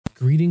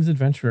Greetings,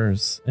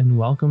 adventurers, and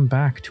welcome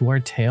back to our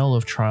tale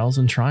of trials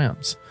and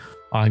triumphs.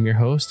 I'm your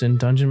host and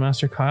Dungeon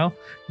Master Kyle,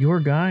 your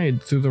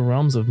guide through the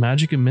realms of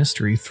magic and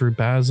mystery through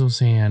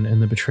Baz-Ozan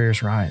and the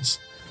Betrayer's Rise.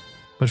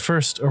 But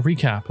first, a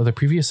recap of the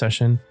previous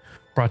session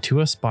brought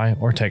to us by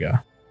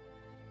Ortega.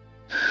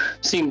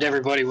 Seemed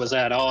everybody was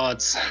at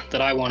odds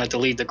that I wanted to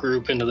lead the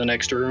group into the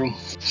next room.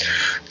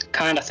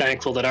 Kind of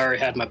thankful that Ahree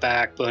had my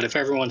back, but if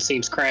everyone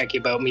seems cranky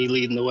about me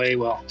leading the way,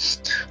 well,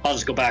 I'll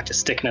just go back to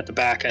sticking at the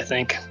back, I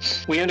think.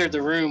 We entered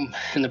the room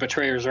in the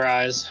Betrayer's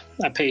Rise.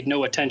 I paid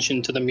no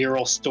attention to the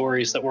mural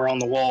stories that were on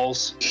the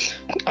walls.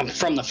 I'm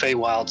from the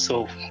Feywild,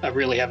 so I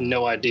really have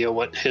no idea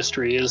what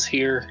history is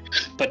here.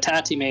 But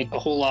Tati made a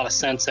whole lot of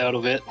sense out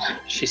of it.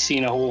 She's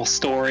seen a whole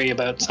story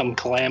about some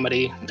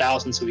calamity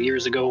thousands of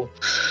years ago.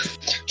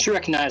 She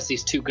recognized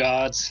these two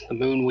gods, the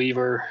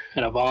Moonweaver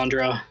and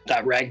Avandra,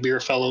 that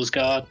Ragbeer fellow's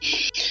god.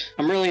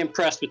 I'm really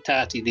impressed with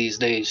Tati these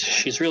days.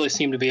 She's really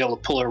seemed to be able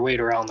to pull her weight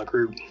around the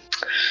group.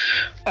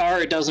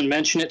 Ahree doesn't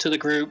mention it to the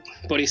group,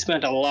 but he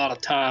spent a lot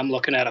of time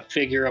looking at a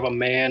figure of a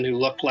man who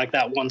looked like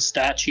that one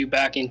statue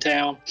back in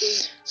town.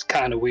 It's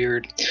kind of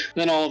weird.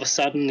 Then all of a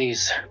sudden,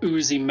 these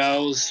oozy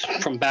mouths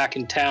from back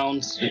in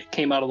town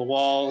came out of the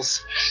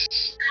walls.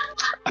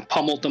 I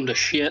pummeled them to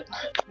shit,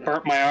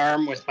 burnt my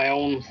arm with my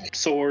own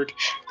sword,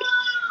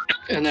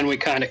 and then we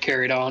kind of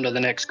carried on to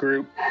the next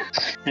group.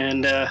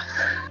 And,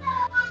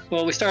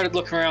 well, we started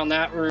looking around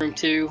that room,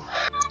 too.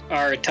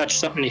 Ahree touched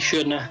something he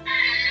shouldn't have.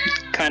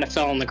 Kind of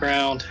fell on the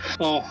ground.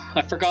 Oh,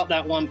 I forgot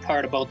that one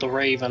part about the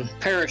raven.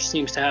 Parrish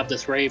seems to have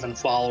this raven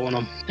following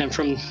him. And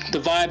from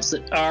the vibes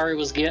that Ahree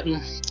was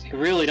getting, he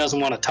really doesn't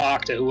want to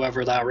talk to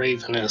whoever that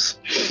raven is.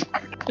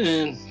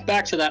 And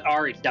back to that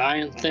Ahree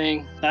dying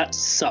thing, that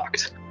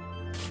sucked.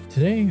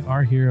 Today,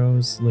 our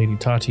heroes, Lady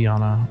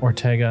Tatiana,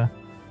 Ortega,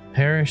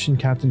 Parrish, and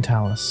Captain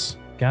Talus,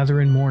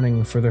 gather in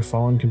mourning for their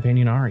fallen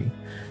companion Ahree.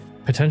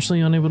 Potentially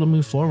unable to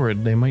move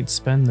forward, they might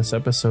spend this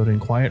episode in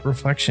quiet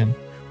reflection,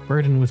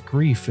 burdened with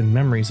grief and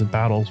memories of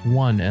battles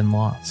won and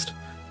lost.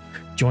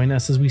 Join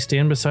us as we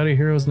stand beside our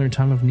heroes in their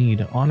time of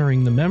need,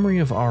 honoring the memory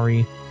of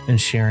Ahree and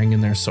sharing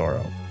in their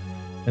sorrow.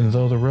 And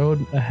though the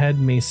road ahead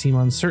may seem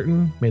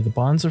uncertain, may the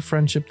bonds of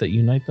friendship that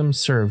unite them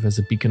serve as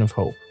a beacon of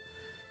hope.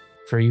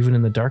 For even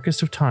in the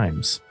darkest of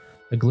times,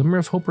 a glimmer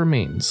of hope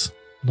remains,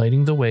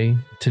 lighting the way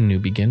to new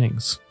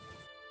beginnings.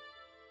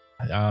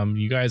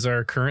 You guys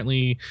are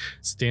currently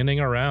standing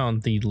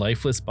around the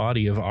lifeless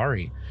body of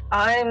Ahree.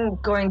 I'm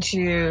going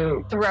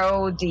to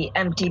throw the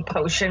empty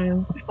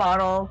potion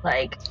bottle,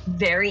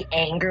 very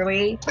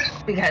angrily,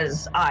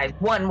 because I,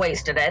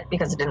 wasted it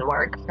because it didn't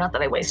work. Not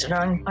that I wasted it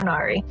on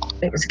Ahree.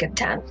 It was a good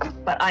attempt.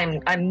 But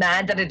I'm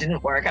mad that it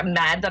didn't work. I'm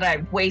mad that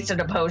I wasted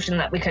a potion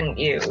that we couldn't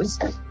use.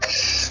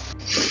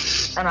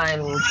 And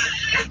I'm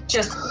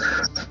just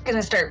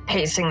gonna start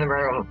pacing the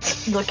room,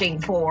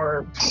 looking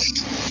for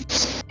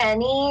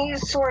any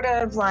sort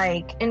of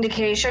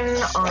indication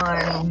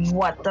on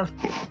what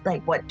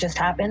just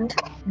happened,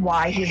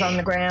 why he's on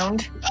the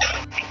ground.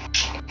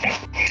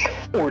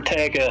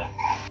 Ortega,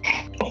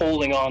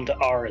 holding on to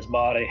Ahree's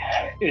body,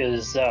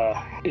 is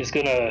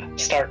gonna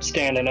start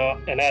standing up,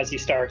 and as he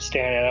starts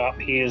standing up,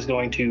 he is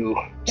going to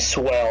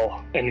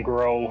swell and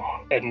grow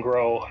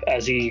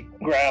as he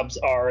grabs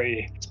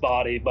Ahree's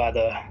body by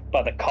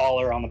the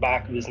collar on the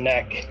back of his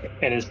neck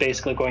and is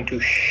basically going to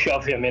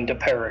shove him into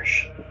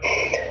Parrish.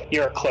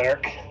 You're a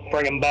cleric.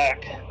 Bring him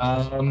back.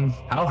 How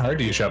hard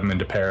do you shove him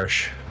into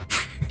Parrish?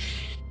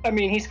 I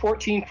mean, he's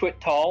 14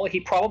 foot tall. He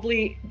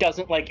probably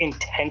doesn't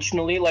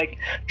intentionally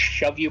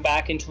shove you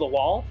back into the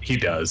wall. He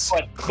does.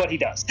 But he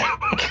does.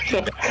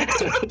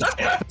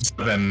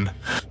 Then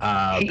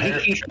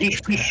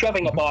he's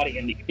shoving a body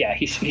into you. Yeah,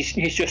 he's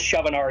just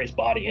shoving Ahree's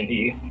body into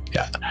you.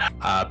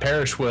 Yeah.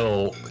 Parrish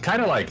will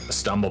kind of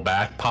stumble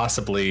back,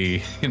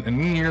 possibly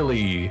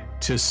nearly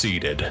to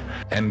seated,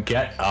 and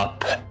get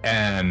up,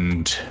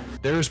 and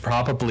there's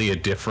probably a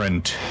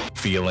different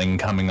feeling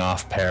coming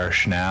off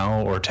Parrish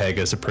now.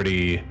 Ortega's a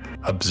pretty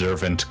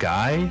observant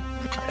guy,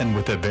 and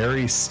with a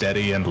very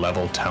steady and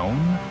level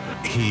tone,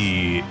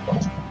 he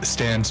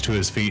stands to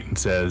his feet and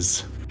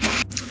says,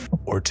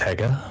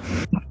 "Ortega,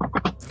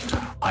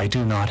 I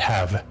do not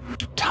have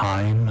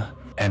time,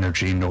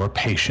 energy, nor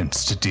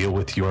patience to deal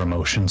with your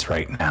emotions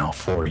right now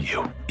for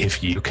you.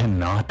 If you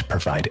cannot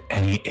provide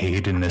any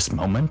aid in this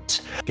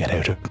moment, get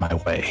out of my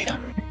way.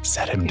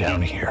 Set him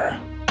down here."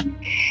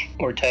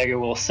 Ortega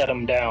will set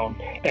him down,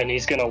 and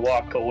he's gonna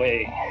walk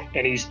away,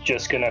 and he's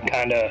just gonna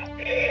kind of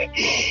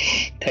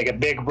take a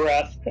big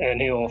breath, and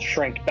he'll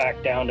shrink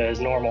back down to his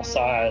normal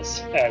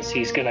size as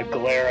he's gonna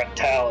glare at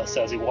Talus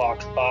as he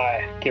walks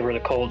by, give her the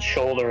cold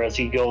shoulder as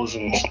he goes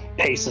and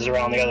paces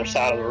around the other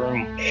side of the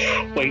room,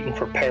 waiting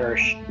for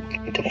Parrish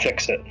to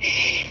fix it.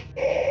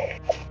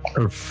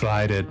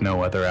 Provided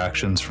no other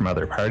actions from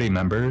other party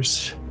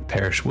members,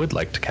 Parrish would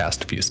like to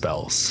cast a few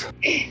spells.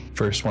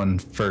 First one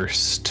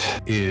first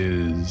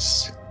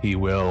is he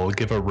will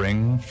give a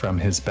ring from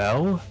his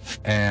bell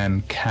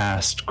and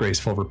cast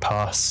Graceful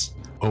Riposte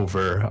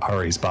over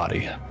Ahree's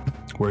body.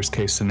 Worst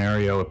case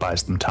scenario, it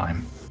buys them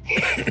time.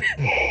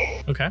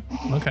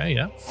 Okay,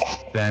 yeah.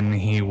 Then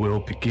he will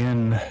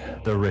begin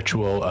the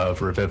ritual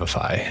of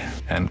Revivify.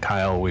 And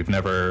Kyle, we've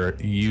never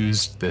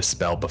used this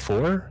spell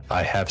before.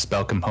 I have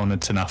spell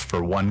components enough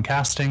for 1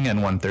 casting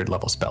and 1 3rd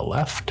level spell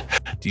left.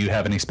 Do you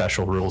have any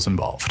special rules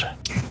involved?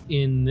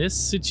 In this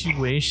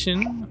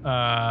situation,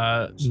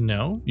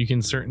 no. You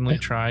can certainly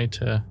try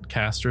to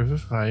cast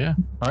Revivify, yeah.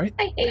 All right.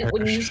 I hate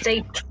when you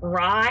say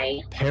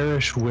try.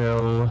 Parrish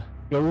will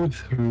go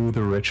through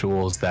the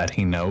rituals that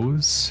he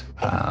knows,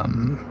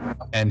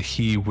 and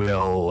he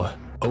will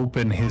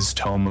open his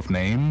tome of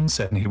names,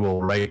 and he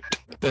will write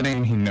the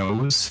name he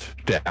knows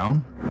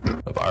down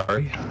of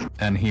Ahree,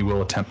 and he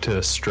will attempt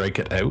to strike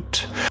it out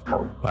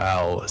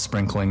while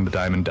sprinkling the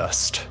diamond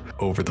dust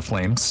over the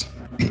flames.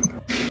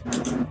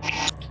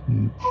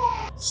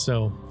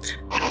 So,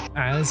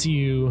 as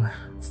you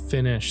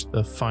finish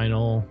the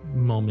final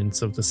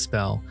moments of the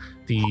spell,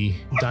 the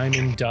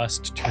diamond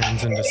dust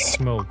turns into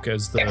smoke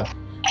as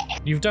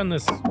you've done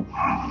this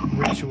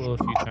ritual a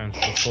few times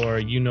before.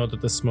 You know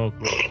that the smoke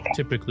will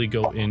typically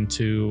go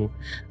into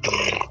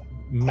the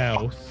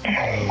mouth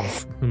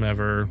of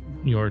whomever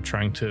you're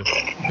trying to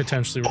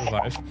potentially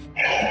revive.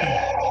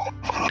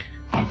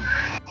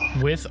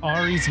 With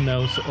Ahree's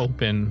mouth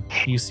open,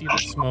 you see the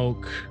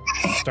smoke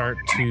start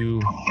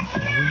to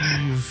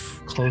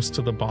weave close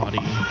to the body,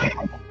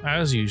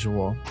 as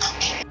usual.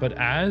 But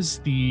as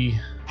the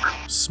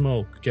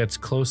smoke gets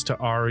close to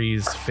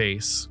Ahree's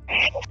face,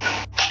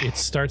 it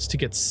starts to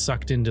get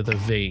sucked into the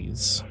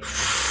vase.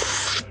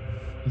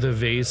 The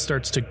vase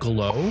starts to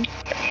glow,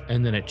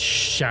 and then it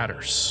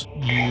shatters.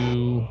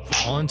 You,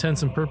 for all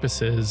intents and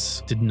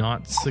purposes, did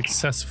not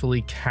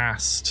successfully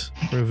cast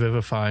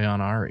Revivify on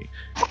Ahree.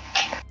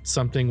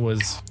 Something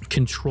was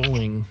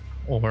controlling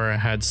or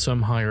had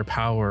some higher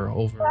power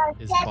over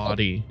his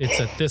body. It's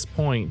at this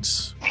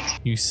point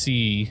you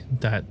see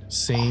that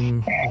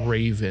same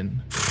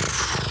raven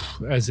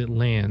as it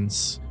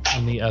lands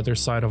on the other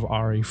side of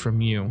Ahree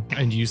from you,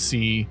 and you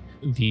see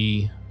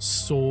the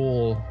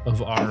soul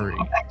of Ahree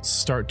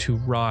start to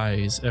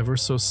rise ever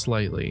so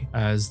slightly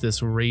as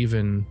this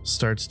raven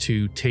starts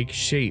to take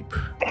shape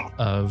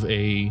of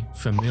a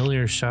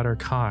familiar Shatter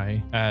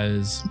Kai,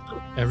 as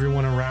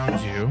everyone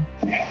around you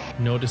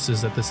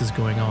notices that this is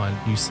going on.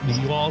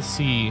 You all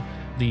see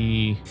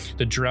the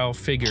drow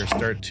figure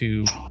start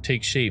to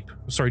take shape.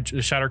 Sorry,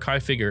 the Shatter Kai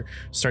figure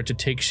start to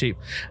take shape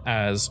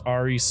as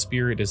Ahree's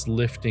spirit is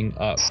lifting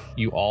up.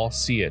 You all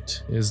see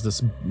it is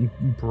this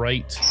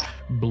bright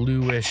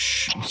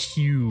bluish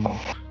hue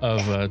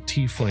of a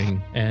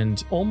tiefling,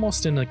 and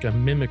almost in like a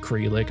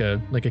mimicry, like a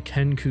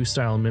Kenku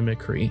style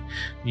mimicry,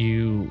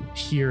 you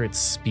hear it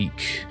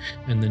speak,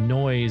 and the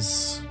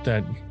noise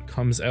that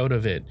comes out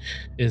of it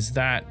is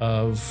that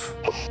of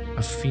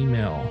a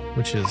female,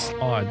 which is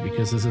odd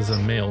because this is a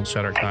male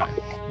Shatter Kai.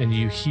 And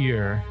you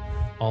hear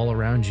all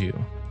around you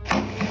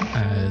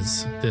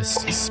as this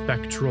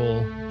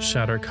spectral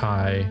Shatter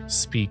Kai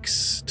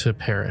speaks to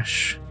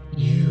Parrish.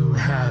 You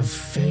have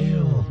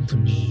failed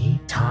me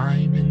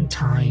time and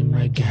time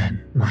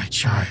again, my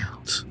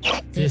child.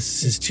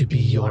 This is to be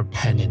your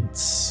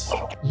penance.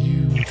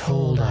 You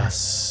told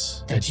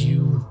us that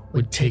you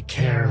would take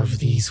care of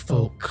these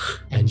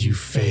folk, and you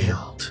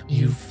failed.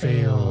 You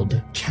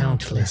failed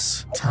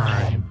countless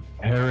time.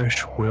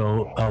 Parrish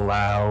will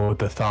allow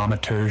the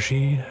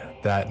thaumaturgy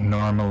that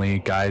normally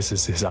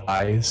guises his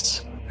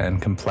eyes and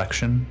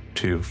complexion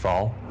to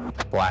fall,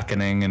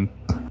 blackening and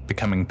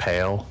becoming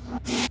pale.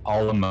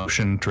 All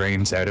emotion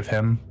drains out of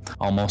him,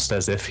 almost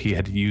as if he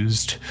had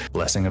used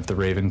Blessing of the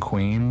Raven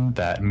Queen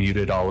that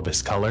muted all of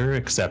his color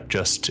except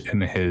just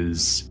in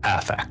his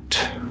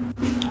affect.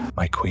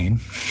 My queen,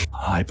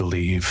 I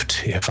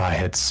believed if I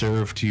had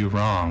served you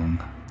wrong,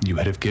 you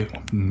would have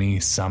given me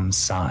some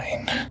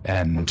sign,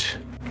 and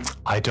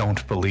I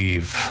don't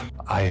believe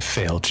I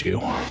failed you.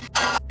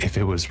 If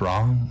it was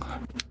wrong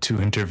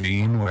to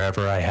intervene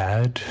wherever I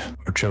had,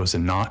 or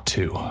chosen not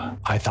to,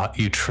 I thought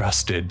you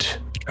trusted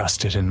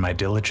in my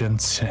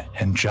diligence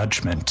and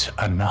judgment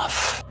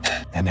enough.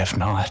 And if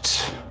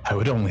not, I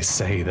would only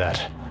say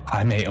that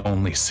I may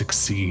only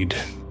succeed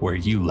where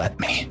you let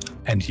me.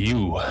 And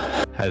you,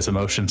 as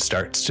emotion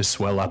starts to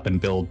swell up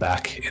and build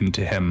back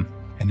into him,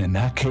 and in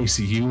that case,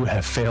 you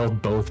have failed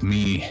both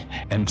me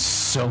and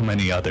so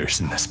many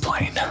others in this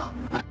plane.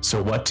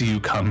 So what do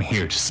you come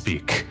here to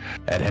speak?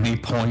 At any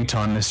point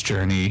on this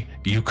journey,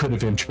 you could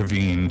have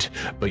intervened,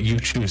 but you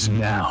choose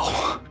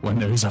now, when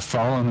there is a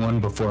fallen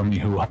one before me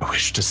who I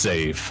wish to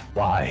save.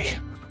 Why?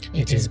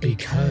 It is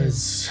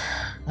because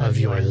of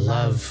your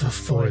love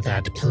for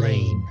that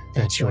plane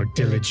that your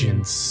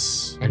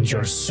diligence and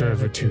your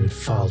servitude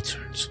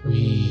faltered.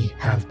 We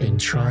have been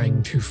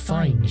trying to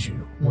find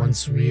you,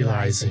 once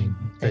realizing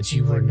that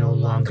you were no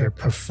longer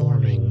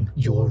performing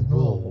your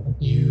role.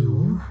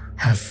 You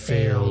have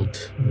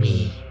failed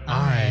me.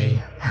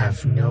 I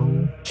have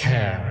no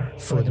care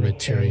for the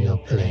material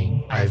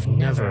plane. I've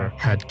never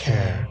had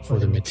care for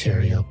the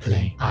material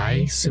plane.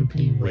 I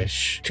simply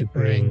wish to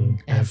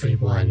bring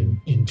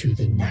everyone into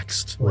the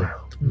next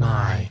world.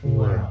 my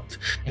world,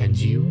 and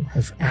you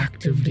have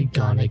actively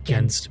gone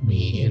against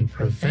me in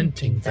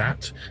preventing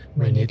that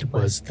when it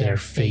was their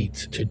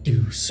fate to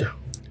do so.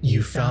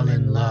 You fell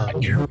in love.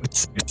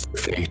 It's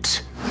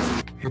fate.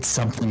 It's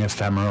something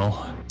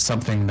ephemeral,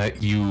 something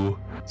that you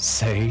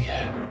say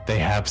they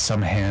have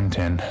some hand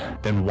in.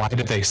 Then why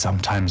do they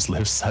sometimes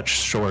live such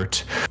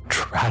short,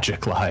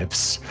 tragic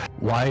lives?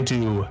 Why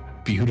do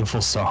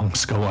beautiful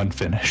songs go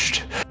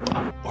unfinished?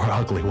 Or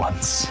ugly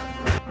ones?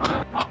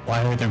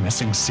 Why are there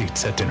missing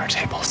seats at dinner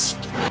tables?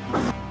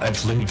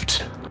 I've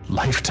lived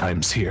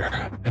lifetimes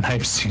here, and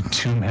I've seen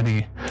too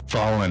many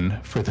fallen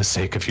for the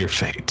sake of your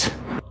fate.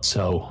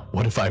 So,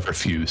 what if I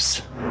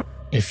refuse?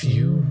 If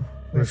you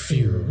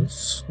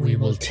refuse, we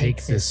will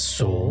take this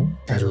soul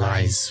that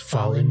lies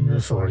fallen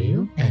before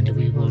you, and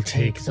we will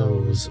take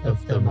those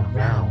of them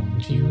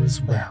around you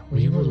as well.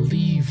 We will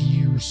leave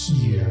you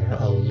here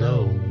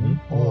alone,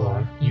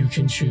 or you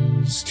can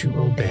choose to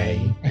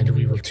obey, and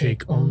we will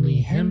take only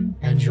him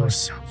and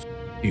yourself.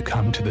 You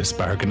come to this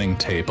bargaining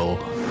table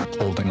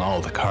holding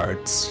all the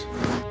cards,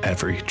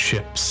 every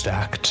chip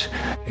stacked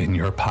in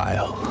your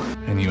pile,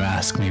 and you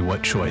ask me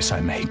what choice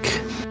I make.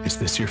 Is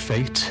this your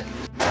fate?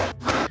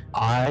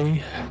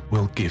 I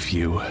will give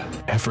you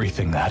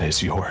everything that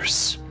is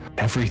yours,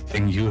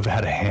 everything you have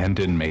had a hand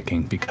in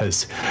making,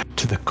 because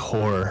to the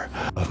core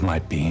of my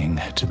being,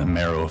 to the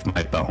marrow of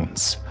my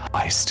bones,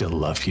 I still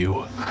love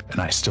you, and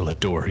I still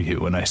adore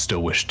you, and I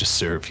still wish to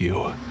serve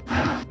you.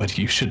 But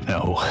you should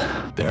know,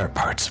 there are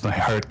parts of my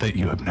heart that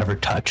you have never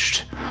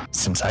touched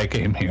since I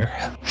came here.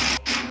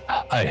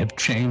 I have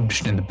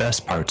changed, and the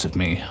best parts of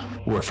me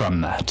were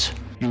from that.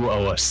 You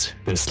owe us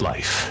this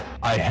life.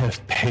 I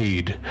have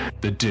paid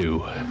the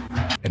due,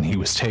 and he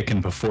was taken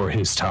before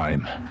his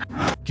time.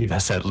 Give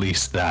us at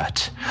least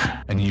that,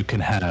 and you can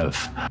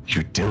have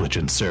your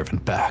diligent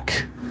servant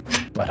back.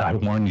 But I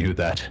warn you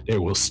that there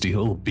will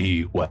still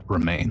be what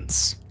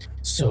remains.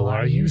 So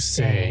are you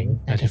saying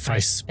that if I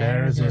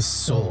spare this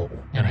soul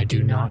and I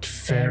do not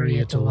ferry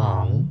it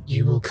along,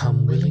 you will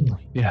come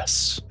willingly?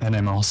 Yes, and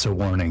I'm also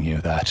warning you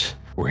that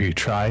where you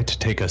try to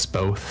take us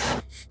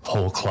both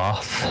whole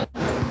cloth,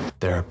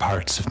 there are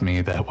parts of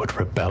me that would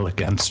rebel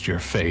against your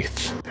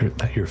faith,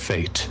 your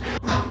fate.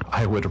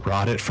 I would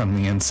rot it from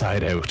the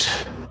inside out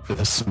for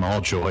the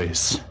small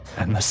joys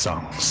and the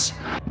songs,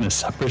 and the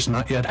suppers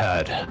not yet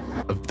had,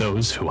 of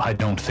those who I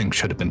don't think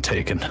should have been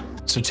taken.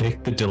 So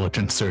take the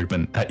diligent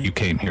servant that you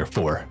came here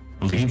for.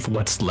 Leave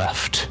what's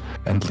left,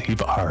 and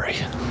leave Ahree,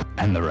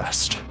 and the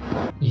rest.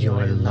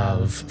 Your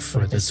love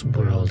for this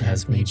world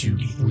has made you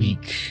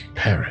weak,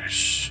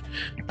 Perish.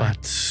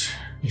 But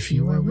if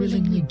you are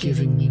willingly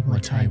giving me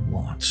what I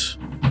want,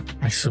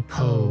 I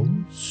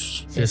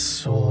suppose this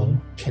soul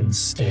can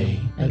stay,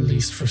 at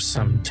least for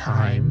some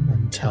time,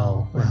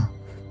 until, well,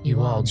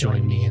 you all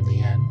join me in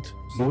the end.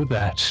 Know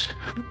that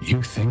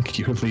you think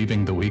you're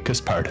leaving the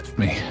weakest part of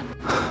me.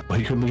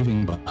 What you're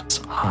leaving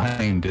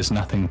behind is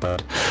nothing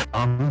but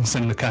arms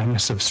and the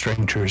kindness of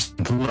strangers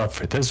and the love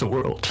for this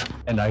world.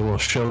 And I will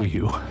show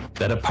you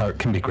that a part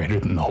can be greater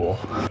than the whole.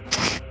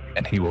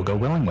 And he will go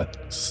willing with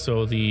it.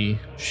 So the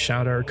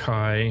Shadar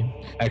Kai...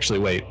 Actually,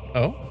 wait.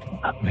 Oh?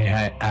 May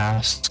I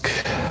ask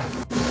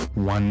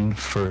one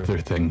further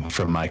thing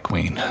from my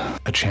queen?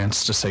 A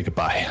chance to say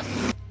goodbye.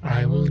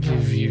 I will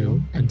give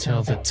you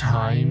until the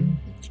time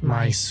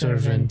my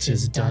servant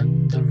is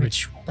done the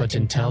ritual. But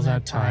until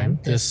that time,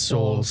 this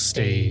soul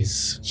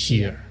stays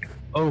here.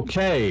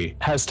 Okay.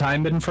 Has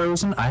time been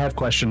frozen? I have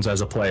questions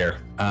as a player.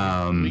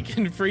 We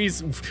can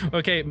freeze.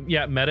 Okay,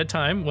 yeah, meta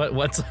time.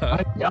 What's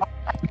up?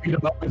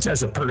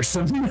 As a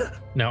person.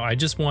 Now, I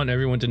just want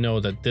everyone to know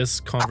that this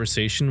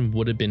conversation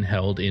would have been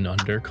held in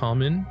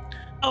Undercommon.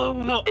 Oh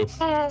no.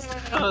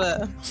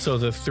 So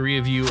the three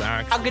of you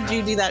How could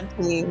you do that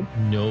to me?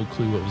 no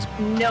clue what was...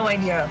 No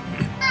idea.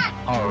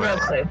 All right.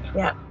 No clue.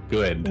 Yeah.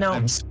 Good. No.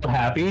 I'm so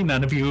happy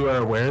none of you are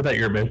aware that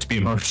you're about to be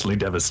emotionally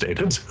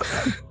devastated.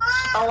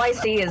 All I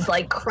see is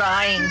like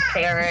crying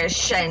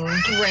Perish and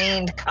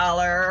drained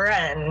color,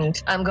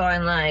 and I'm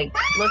going like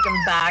looking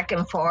back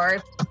and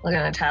forth, looking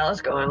at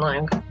Talus, going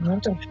like,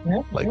 what the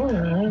fuck? Like,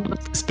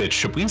 this bitch,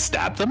 should we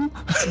stab them?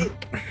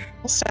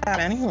 I'll stab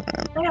anyone.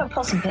 I gotta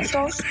pull some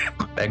pistols.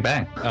 Bang,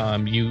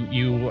 bang.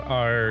 You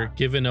are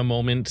given a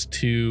moment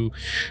to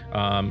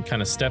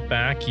kind of step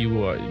back.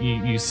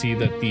 You see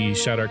that the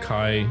Shadar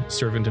Kai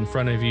servant in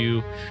front of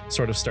you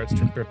sort of starts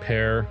to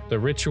prepare the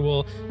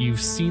ritual.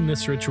 You've seen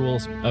this ritual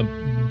a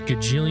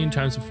gajillion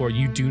times before.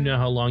 You do know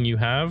how long you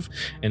have,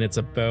 and it's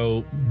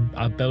about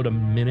a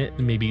minute,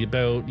 maybe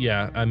about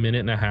a minute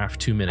and a half,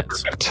 2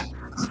 minutes.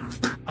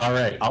 All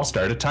right, I'll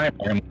start a timer,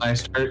 and when I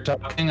start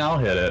talking, I'll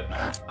hit it.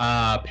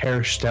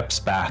 Perish steps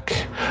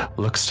back,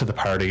 looks to the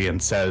party,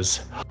 and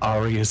says,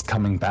 Ahree is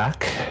coming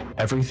back.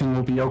 Everything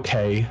will be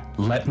okay.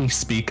 Let me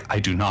speak. I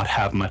do not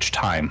have much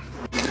time.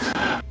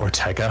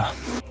 Ortega,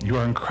 you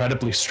are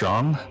incredibly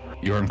strong.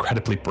 You're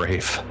incredibly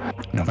brave.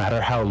 No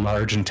matter how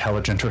large,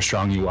 intelligent, or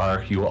strong you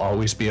are, you will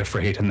always be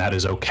afraid, and that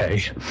is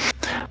okay.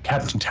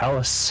 Captain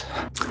Talus,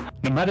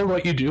 no matter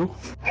what you do,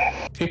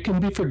 It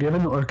can be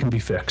forgiven or it can be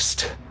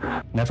fixed.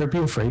 Never be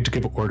afraid to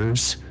give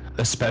orders,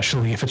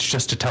 especially if it's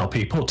just to tell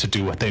people to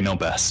do what they know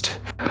best.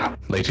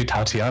 Lady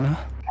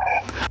Tatiana,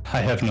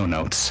 I have no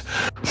notes.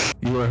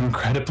 You are an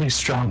incredibly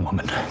strong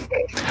woman.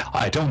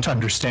 I don't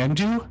understand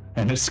you,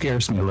 and it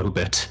scares me a little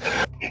bit.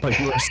 But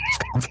you are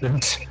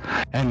self-confident,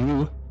 and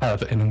you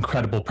have an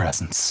incredible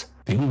presence.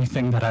 The only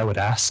thing that I would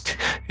ask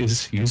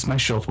is use my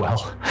shield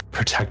well,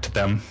 protect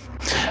them,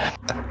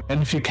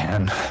 and if you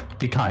can,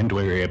 be kind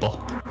where you're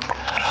able.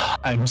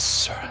 I'm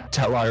sorry.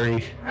 Tell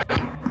Ahree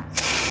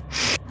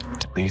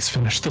to please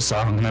finish the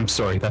song, and I'm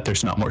sorry that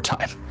there's not more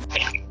time.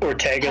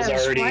 Ortega's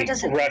already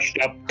rushed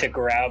up to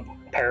grab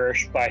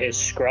Parrish by his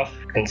scruff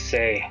and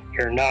say,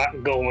 "You're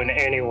not going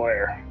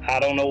anywhere. I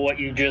don't know what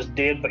you just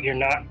did, but you're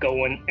not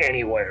going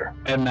anywhere."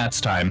 And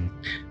that's time.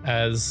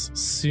 As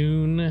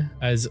soon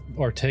as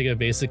Ortega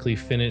basically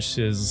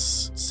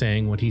finishes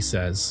saying what he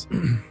says,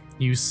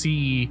 you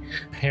see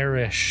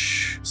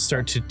Parrish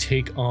start to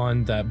take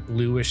on that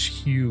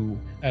bluish hue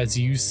as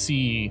you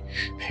see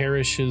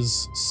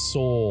Parrish's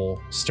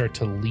soul start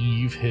to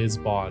leave his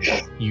body.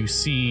 You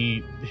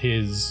see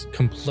his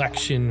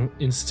complexion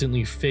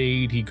instantly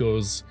fade. He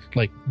goes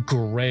like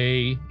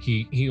gray.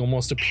 He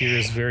almost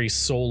appears very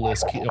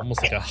soulless,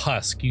 almost like a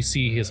husk. You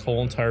see his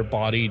whole entire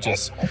body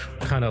just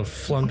kind of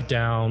flunk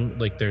down,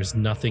 like there's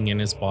nothing in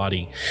his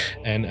body.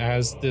 And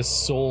as this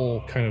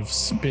soul kind of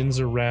spins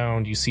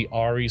around, you see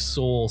Ahree's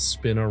soul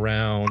spin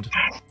around.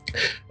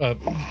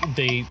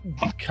 They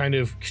kind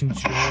of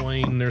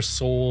conjoin their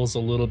souls a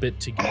little bit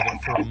together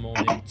for a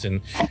moment and,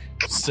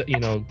 you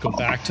know, go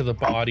back to the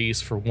bodies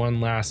for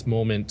one last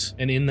moment.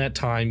 And in that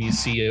time, you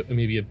see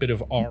maybe a bit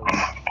of Ahree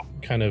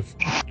kind of,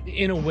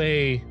 in a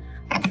way,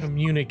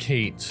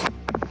 communicate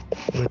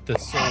with the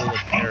soul of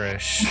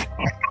Parrish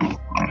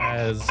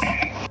as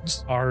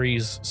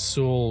Ahree's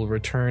soul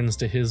returns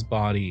to his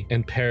body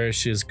and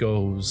Parrish's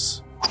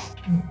goes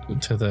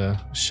to the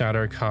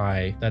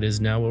Shadar-kai that is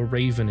now a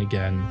raven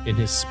again in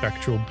his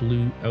spectral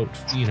blue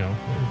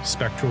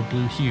spectral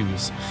blue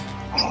hues,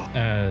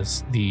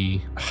 as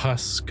the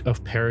husk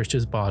of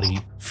Parrish's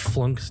body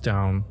flunks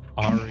down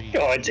Ahree.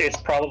 Oh,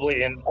 it's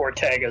probably in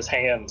Ortega's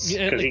hands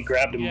because he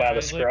grabbed him by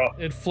the scruff.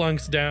 It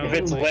flunks down. If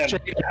it's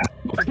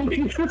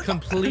limp,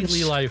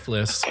 completely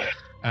lifeless.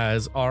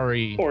 As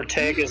Ahree,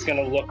 Ortega's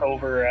gonna look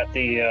over at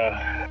the.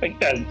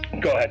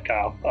 Go ahead,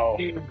 Kyle.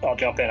 I'll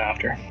jump in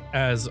after.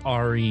 As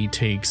Ahree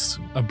takes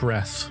a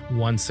breath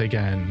once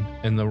again,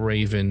 and the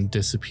raven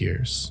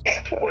disappears.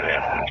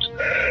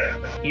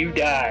 You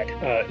died.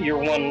 You're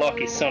one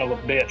lucky son of a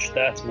bitch.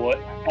 That's what.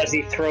 As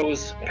he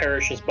throws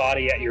Parrish's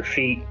body at your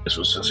feet. This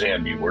was his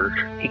handiwork.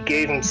 He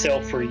gave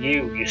himself for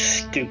you, you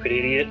stupid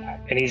idiot.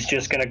 And he's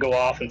just gonna go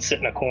off and sit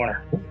in a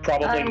corner,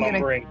 probably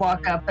mumbling.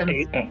 Walk up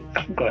and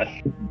go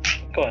ahead.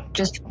 Go ahead.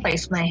 Just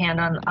place my hand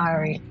on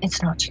Ahree.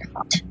 It's not your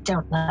fault.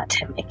 Don't let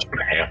him make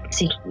it.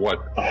 See. What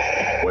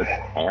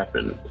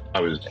happened?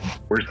 Where's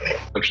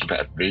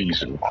that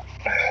vase?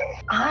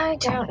 I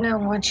don't know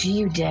what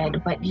you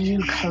did, but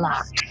you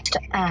collapsed.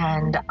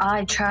 And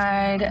I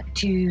tried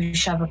to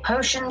shove a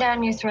potion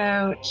down your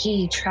throat.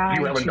 He tried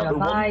to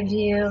revive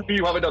you. Do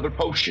you have another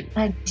potion?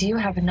 I do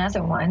have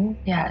another one,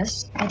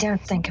 yes. I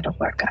don't think it'll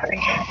work,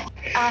 Ahree.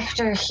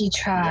 After he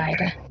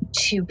tried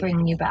to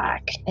bring you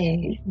back,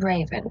 a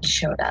raven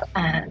showed up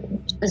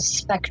and a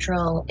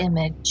spectral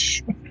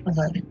image of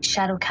a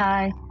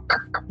Shadar-kai.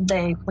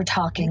 They were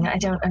talking. I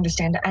don't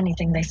understand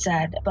anything they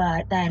said,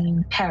 but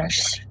then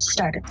Parrish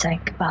started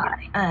saying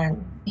goodbye,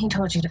 and he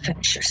told you to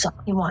finish your song.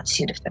 He wants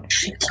you to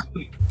finish your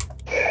song.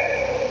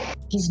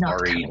 He's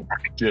not coming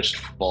back. Just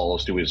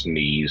falls to his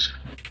knees,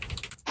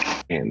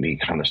 and he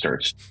kind of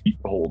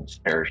holds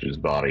Parrish's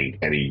body,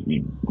 and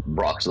he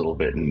rocks a little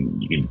bit,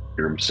 and you can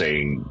hear him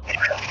saying,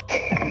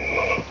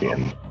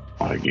 again,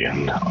 not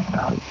again, not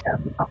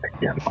again, not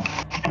again,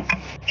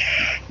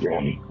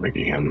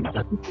 again.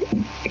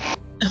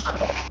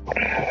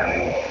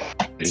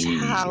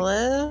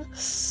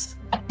 Talus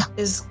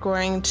is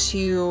going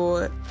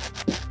to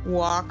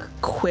walk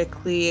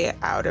quickly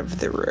out of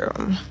the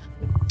room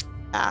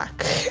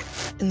back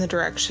in the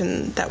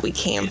direction that we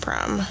came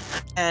from.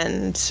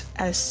 And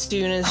as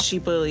soon as she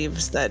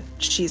believes that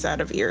she's out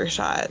of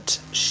earshot,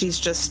 she's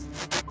just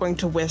going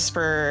to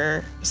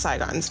whisper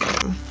Saigon's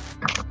name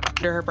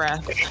under her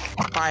breath,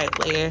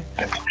 quietly,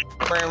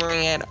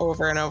 murmuring it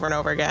over and over and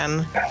over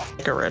again,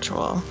 like a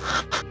ritual.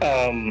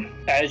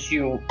 As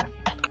you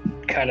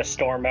kind of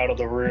storm out of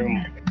the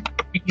room,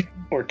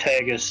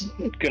 Ortega's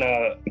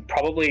gonna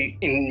probably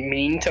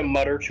mean to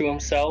mutter to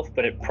himself,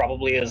 but it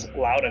probably is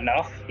loud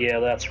enough. Yeah,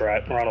 that's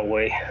right. Run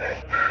away.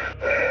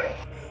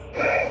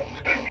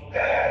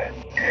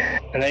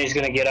 And then he's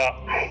gonna get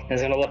up.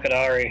 He's gonna look at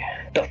Ahree.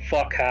 The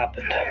fuck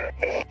happened?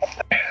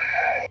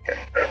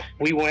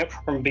 We went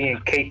from being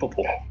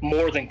capable,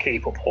 more than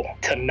capable,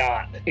 to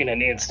not in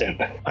an instant.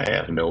 I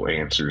have no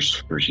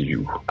answers for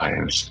you. I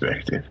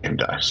inspected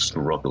and I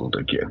struggled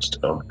against.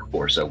 Of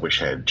course, I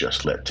wish I had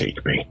just let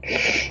take me.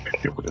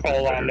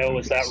 All I know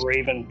is that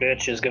Raven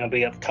bitch is going to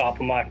be at the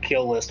top of my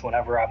kill list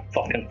whenever I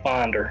fucking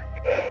find her.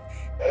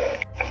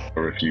 I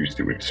refuse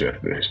to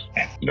accept this.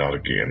 Not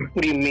again.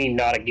 What do you mean,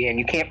 not again?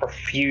 You can't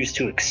refuse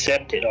to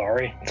accept it,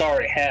 Ahree. It's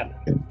already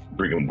happened.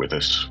 Bring him with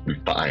us. We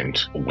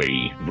find a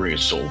way. Bring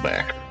his soul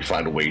back. We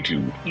find a way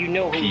to You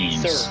know who you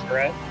serve,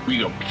 right?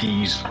 We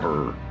appease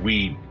her.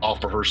 We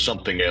offer her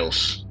something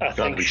else. I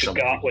think she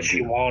got what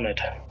she wanted.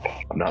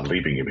 I'm not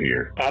leaving him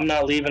here. I'm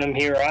not leaving him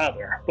here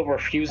either. But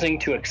refusing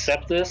to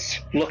accept this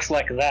looks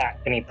like that.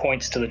 And he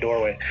points to the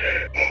doorway.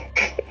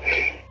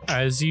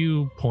 As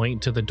you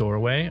point to the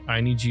doorway,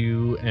 I need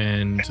you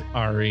and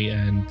Ahree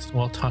and,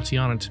 well,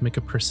 Tatiana to make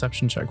a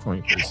perception check for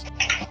me, please.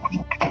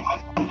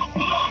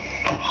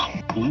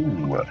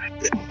 Ooh,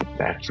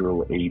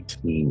 natural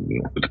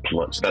 18 with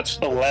plus. That's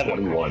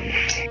 11. 21.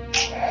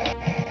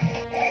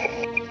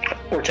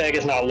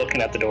 Ortega's not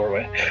looking at the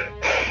doorway.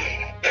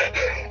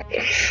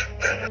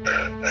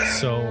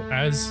 So,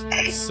 as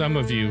some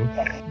of you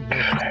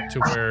look to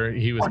where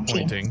he was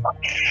pointing,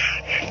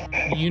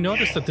 you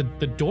notice that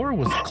the door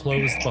was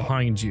closed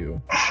behind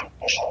you.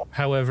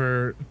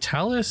 However,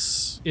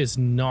 Talus is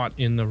not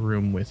in the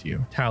room with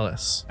you.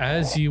 Talus,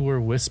 as you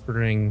were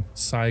whispering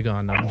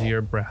Saigon under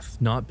your breath,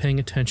 not paying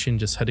attention,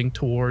 just heading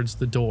towards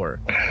the door,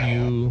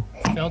 you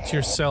felt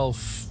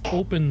yourself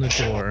open the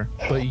door,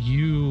 but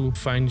you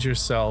find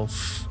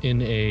yourself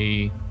in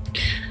a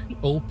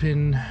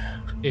open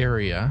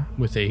area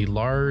with a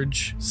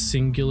large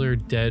singular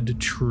dead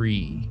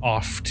tree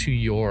off to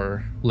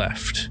your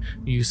left.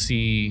 You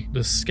see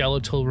the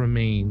skeletal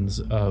remains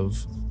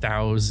of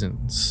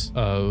thousands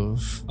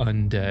of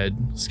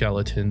undead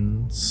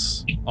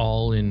skeletons,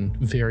 all in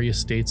various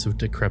states of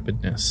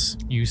decrepitness.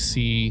 You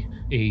see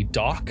a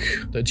dock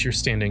that you're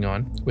standing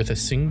on with a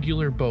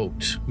singular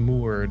boat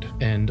moored,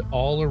 and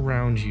all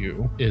around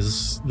you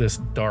is this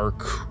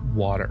dark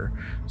water,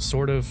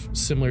 sort of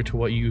similar to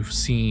what you've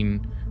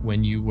seen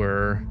when you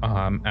were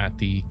at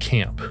the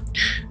camp.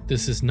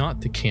 This is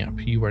not the camp.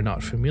 You are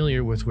not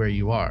familiar with where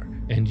you are,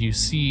 and you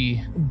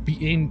see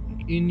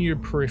in your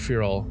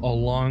peripheral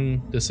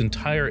along this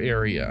entire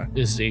area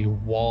is a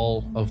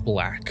wall of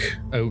black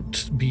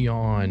out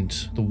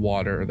beyond the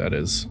water that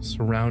is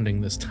surrounding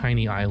this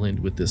tiny island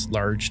with this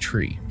large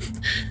tree.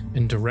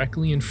 And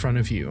directly in front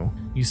of you,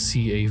 you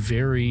see a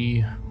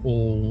very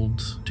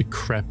old,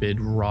 decrepit,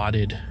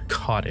 rotted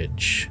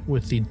cottage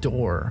with the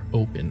door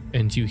open,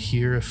 and you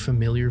hear a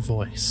familiar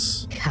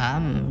voice.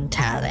 Come,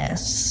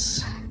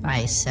 Talus.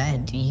 I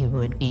said you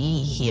would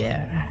be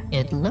here.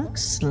 It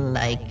looks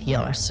like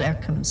your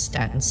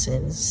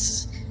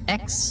circumstances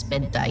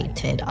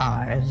expedited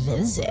our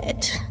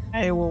visit.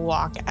 I will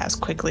walk as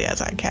quickly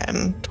as I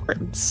can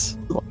towards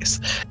the voice.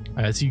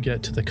 As you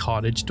get to the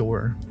cottage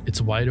door, it's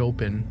wide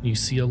open. You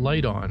see a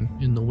light on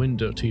in the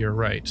window to your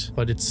right,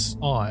 but it's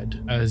odd.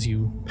 As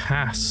you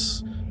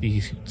pass the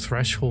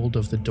threshold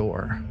of the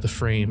door, the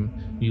frame,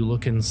 you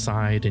look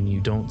inside and you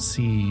don't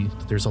see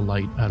that there's a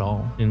light at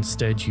all.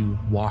 Instead, you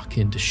walk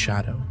into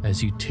shadow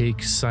as you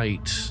take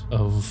sight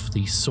of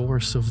the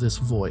source of this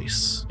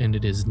voice, and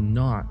it is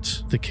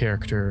not the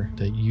character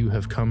that you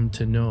have come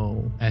to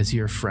know as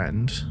your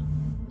friend,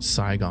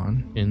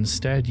 Saigon.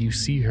 Instead, you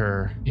see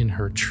her in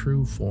her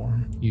true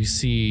form. You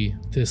see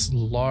this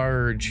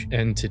large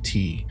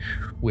entity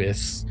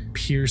with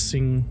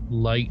piercing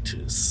light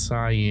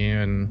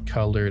cyan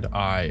colored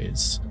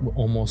eyes,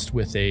 almost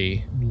with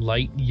a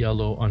light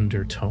yellow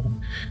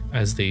undertone,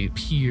 as they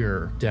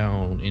peer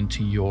down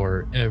into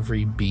your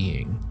every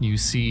being. You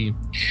see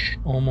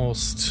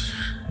almost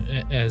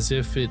as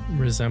if it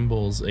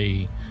resembles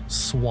a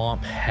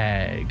swamp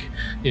hag,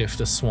 if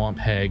the swamp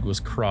hag was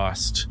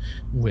crossed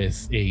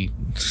with a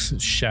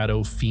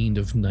shadow fiend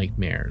of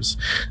nightmares.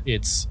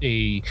 It's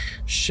a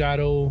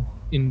shadow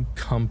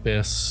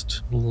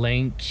encompassed,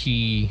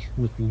 lanky,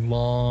 with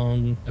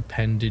long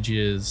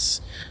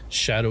appendages,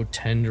 shadow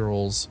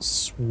tendrils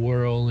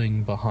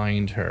swirling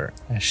behind her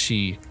as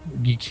you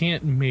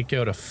can't make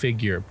out a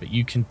figure, but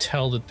you can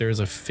tell that there's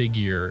a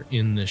figure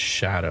in the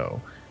shadow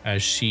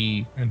as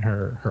she and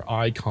her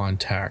eye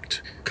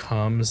contact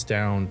comes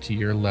down to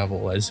your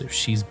level as if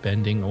she's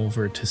bending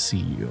over to see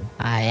you.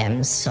 I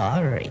am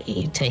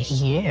sorry to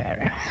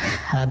hear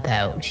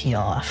about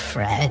your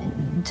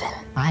friend.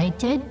 I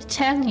did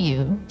tell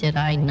you, did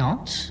I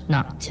not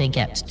to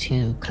get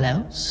too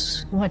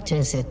close? What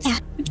is it?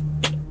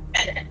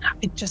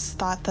 I just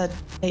thought that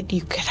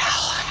you could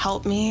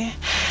help me.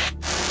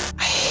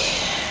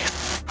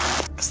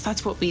 Because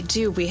that's what we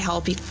do. We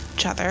help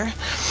each other.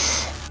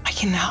 I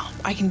can help.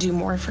 I can do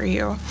more for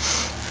you.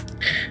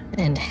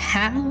 And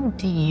how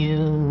do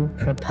you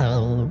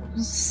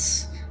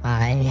propose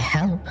I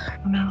help?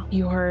 No,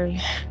 you're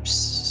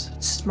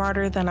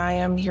smarter than I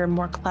am. You're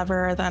more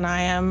clever than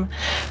I am.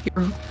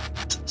 You're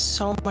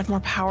so much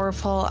more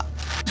powerful.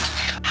 You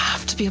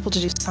have to be able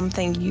to do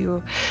something.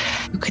 You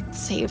You could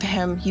save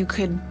him. You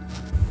could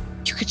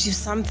do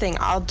something.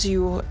 I'll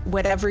do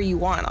whatever you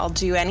want. I'll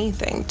do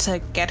anything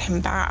to get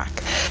him back.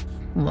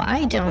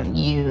 Why don't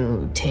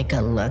you take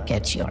a look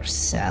at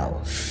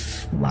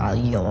yourself while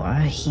you're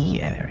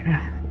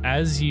here?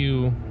 As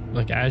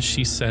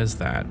she says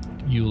that,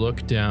 you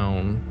look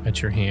down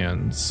at your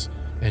hands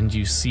and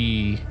you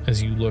see,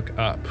 as you look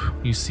up,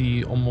 you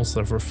see almost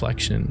a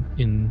reflection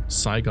in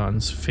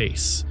Saigon's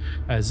face,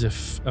 as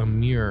if a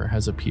mirror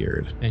has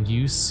appeared. And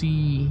you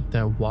see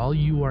that while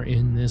you are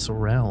in this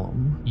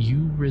realm,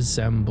 you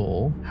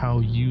resemble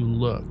how you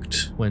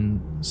looked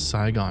when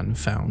Saigon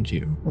found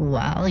you.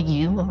 While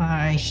you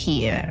are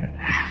here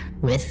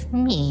with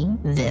me,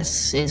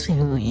 this is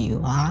who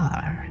you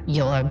are.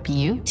 Your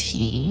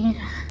beauty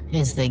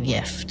is the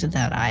gift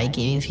that I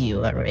gave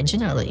you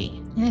originally.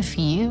 If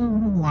you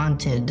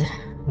wanted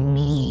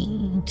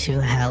me to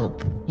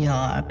help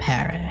your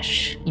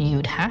parish,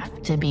 you'd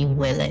have to be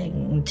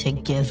willing to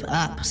give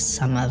up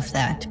some of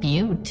that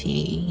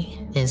beauty.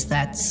 Is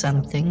that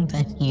something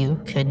that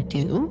you could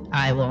do?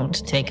 I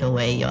won't take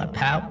away your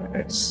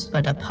powers,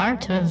 but a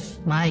part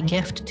of my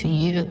gift to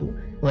you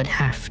would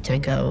have to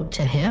go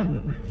to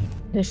him.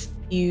 If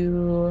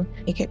you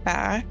take it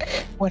back,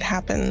 what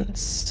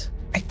happens?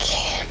 I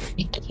can't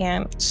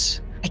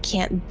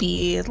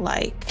be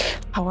like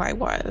how I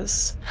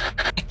was.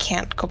 I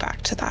can't go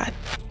back to that.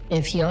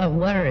 If you're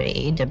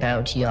worried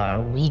about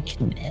your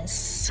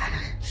weakness,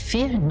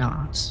 fear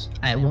not.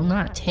 I will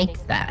not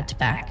take that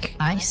back.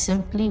 I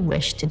simply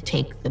wish to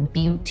take the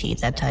beauty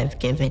that I've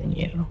given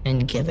you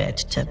and give it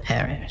to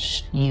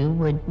Parrish. You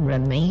would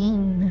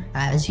remain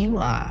as you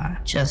are,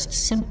 just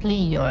simply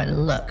your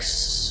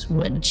looks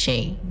would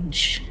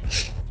change.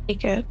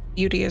 Take it.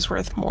 Beauty is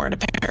worth more to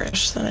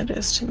Parrish than it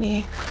is to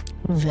me.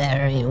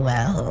 Very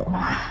well.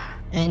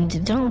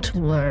 And don't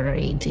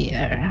worry,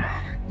 dear.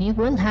 You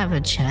will have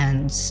a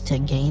chance to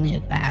gain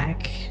it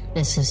back.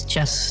 This is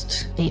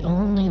just the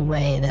only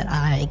way that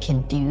I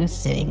can do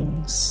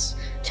things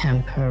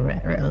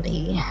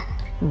temporarily.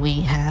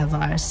 We have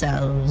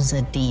ourselves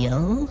a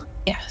deal.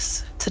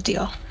 Yes, it's a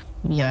deal.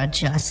 You're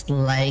just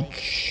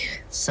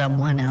like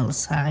someone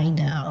else I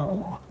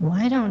know.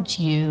 Why don't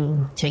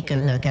you take a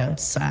look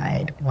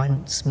outside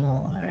once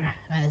more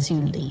as you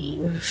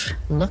leave?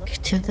 Look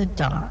to the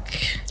dock.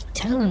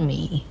 Tell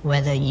me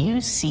whether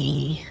you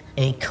see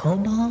a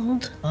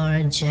kobold or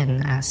a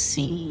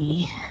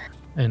genasi.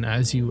 And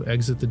as you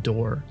exit the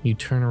door, you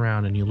turn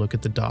around and you look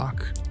at the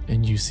dock,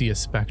 and you see a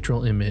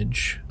spectral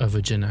image of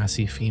a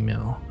genasi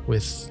female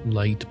with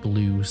light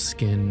blue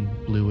skin,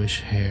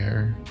 bluish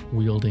hair,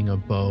 wielding a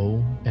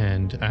bow.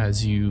 And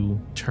as you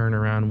turn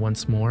around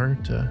once more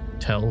to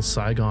tell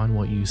Saigon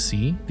what you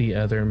see, the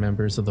other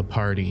members of the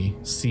party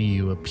see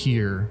you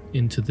appear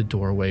into the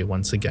doorway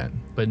once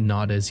again, but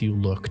not as you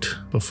looked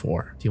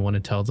before. Do you want to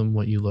tell them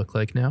what you look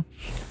like now?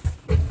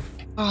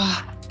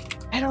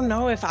 I don't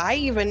know if I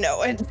even know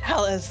what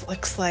Dallas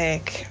looks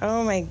like.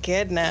 Oh my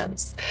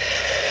goodness.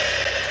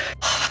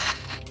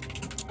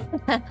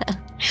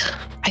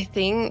 I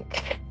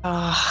think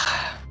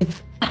I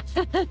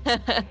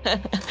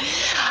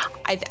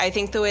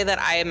think the way that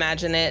I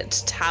imagine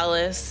it,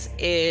 Talus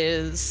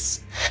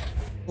is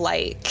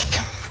like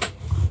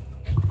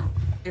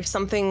there's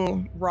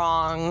something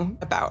wrong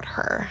about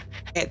her.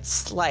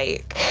 It's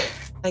like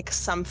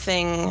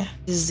something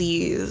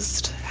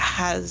diseased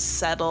has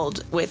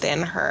settled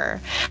within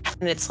her,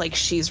 and it's like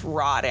she's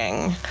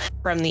rotting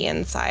from the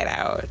inside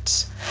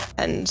out.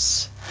 And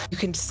you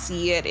can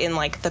see it in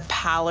like the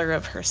pallor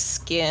of her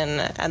skin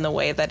and the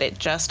way that it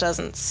just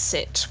doesn't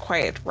sit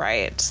quite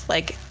right.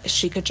 Like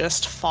she could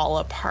just fall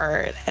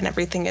apart, and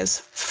everything is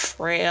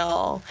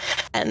frail,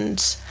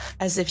 and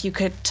as if you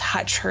could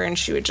touch her and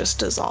she would just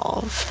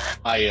dissolve.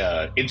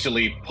 I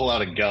instantly pull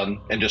out a gun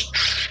and just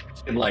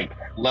and like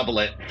level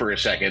it for a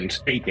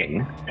second,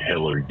 thinking, "The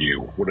hell are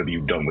you? What have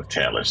you done with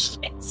Talus?"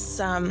 It's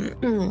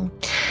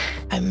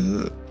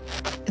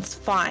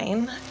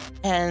fine,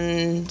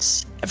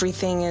 and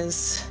everything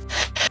is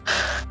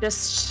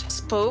just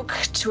spoke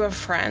to a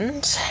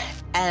friend,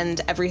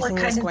 and everything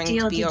is going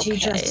to be okay. What kind of deal did you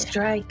just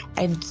strike?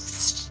 I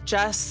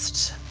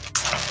just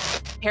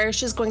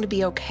Parrish is going to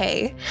be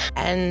okay,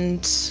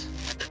 and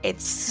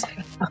it's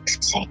For fuck's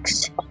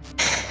sakes.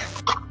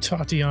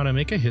 Tatiana,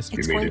 make a history.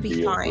 it's going to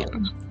be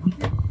fine.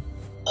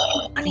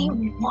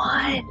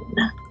 21.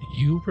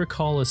 You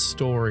recall a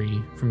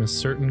story from a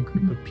certain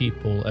group of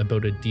people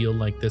about a deal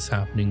like this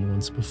happening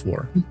once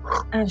before.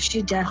 Oh,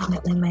 she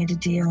definitely made a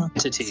deal.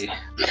 Entity.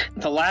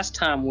 The last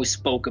time we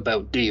spoke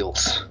about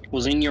deals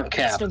was in your It's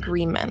cabin. an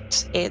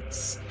agreement.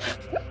 That's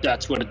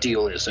what a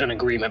deal is, an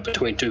agreement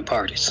between two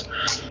parties.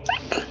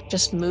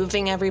 Just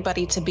moving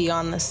everybody to be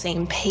on the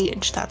same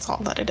page. That's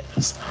all that it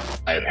is.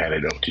 I have had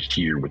enough to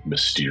hear with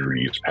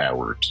mysterious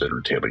powers that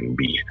are telling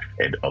me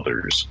and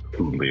others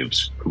who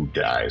lives, who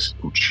dies,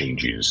 who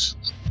changes.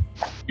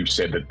 You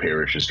said that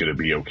Parrish is going to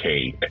be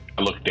okay.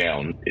 I look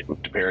down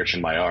to Parrish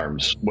in my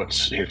arms.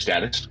 What's his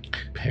status?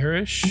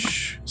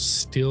 Parrish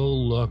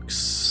still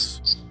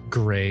looks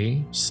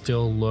gray,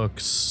 still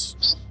looks,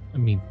 I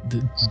mean,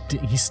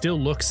 he still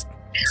looks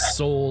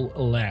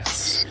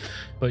soulless,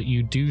 but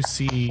you do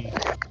see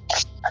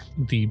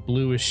the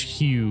bluish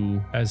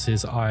hue as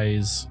his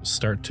eyes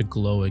start to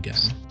glow again.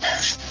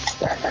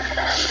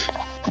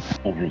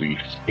 Holy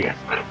shit.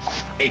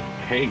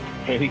 Hey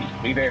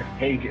there.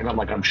 Hey, and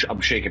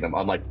I'm shaking him.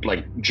 I'm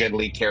like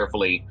gently,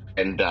 carefully,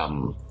 and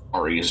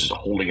Ahree is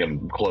holding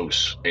him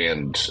close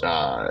and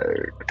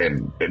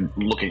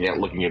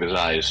looking at his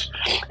eyes,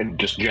 and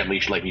just gently,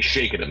 like he's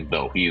shaking him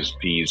though. He's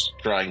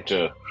trying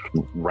to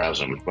rouse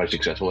him. Am I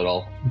successful at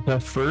all? The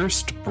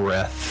first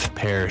breath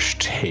Parrish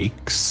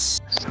takes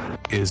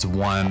is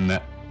one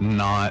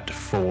not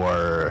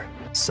for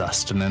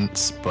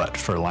sustenance, but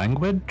for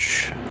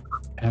language.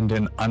 And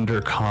in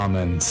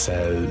Undercommon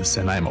says,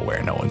 and I'm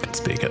aware no one can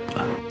speak it,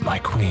 "My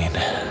queen,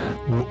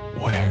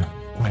 where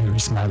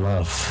is my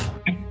love?"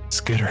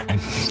 Skittering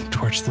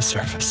towards the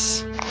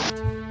surface.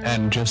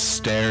 And just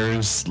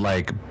stares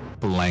like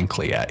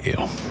blankly at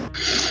you.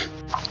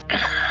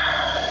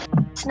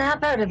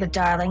 Snap out of it,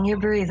 darling. You're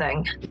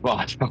breathing.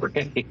 Right.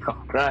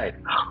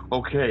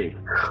 Okay.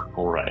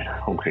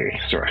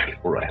 Sorry.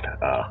 All right.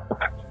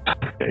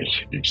 Hey,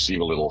 you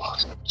seem a little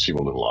off.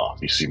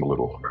 You seem a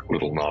little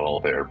not all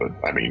there, but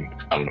I mean,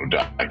 I don't know.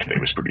 That today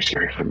was pretty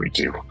scary for me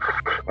too.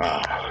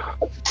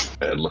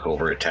 I look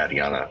over at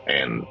Tatiana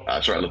and I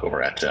look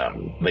over at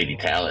Lady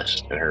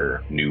Talus in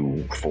her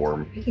new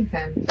form,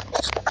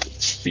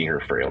 seeing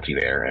her frailty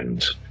there,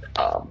 and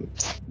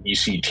you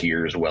see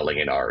tears welling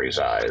in Ahree's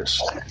eyes,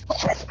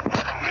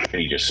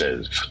 and he just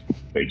says,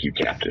 "Thank you,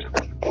 Captain."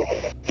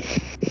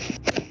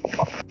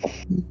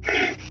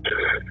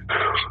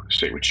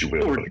 Say what you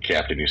will, but a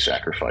captain who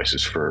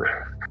sacrifices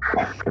for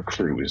a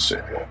crew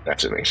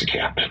that's what makes a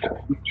captain.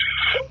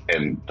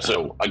 And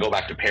so I go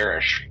back to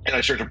Parrish and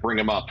I start to bring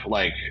him up.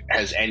 Like,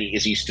 is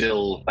he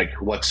still like,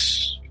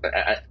 is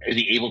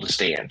he able to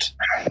stand?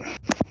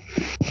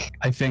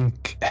 I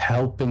think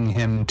helping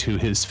him to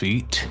his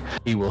feet,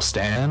 he will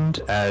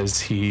stand as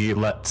he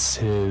lets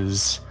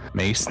his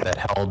mace that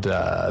held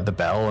the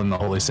bell and the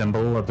holy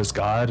symbol of his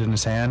god in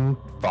his hand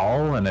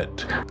fall, and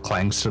it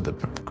clangs to the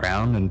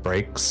ground and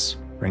breaks,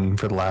 ringing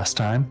for the last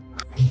time.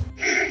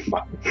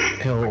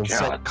 He'll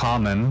say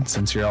common,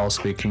 since you're all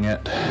speaking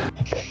it.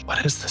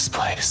 What is this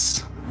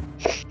place?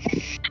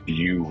 Do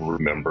you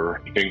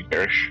remember anything,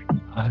 Parrish?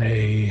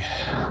 I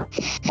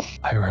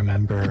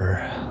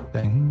remember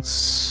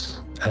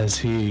things. As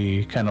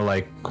he kind of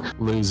like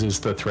loses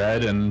the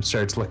thread and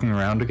starts looking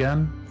around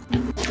again.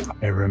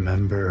 I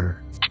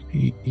remember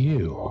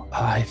you.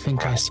 I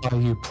think I saw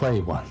you play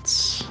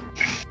once.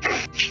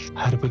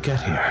 How did we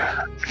get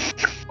here?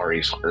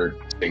 Ahree's heard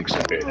things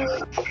a bit.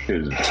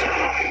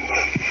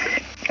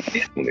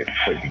 They've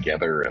played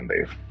together and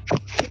they've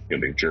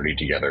journeyed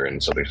together,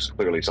 and so there's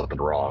clearly something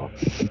wrong.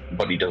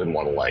 But he doesn't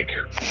want to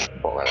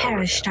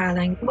Parrish,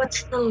 darling,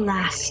 what's the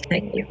last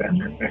thing you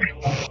remember?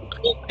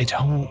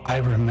 I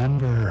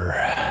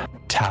remember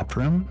tap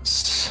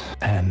rooms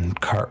and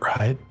cart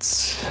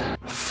rides.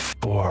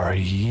 For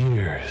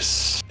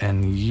years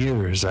and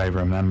years, I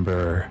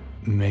remember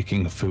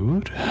making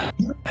food,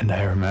 and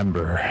I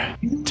remember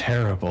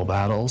terrible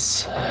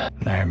battles,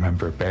 and I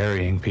remember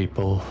burying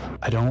people.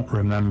 I don't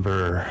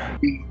remember.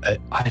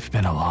 I've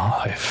been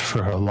alive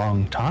for a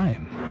long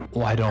time.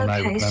 Why don't I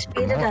remember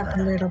speed it up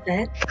a little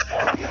bit.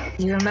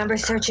 Do you remember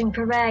searching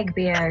for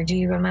Ragbear? Do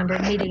you remember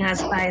meeting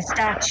us by a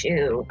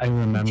statue? I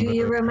remember. Do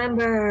you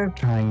remember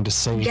trying to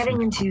save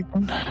getting into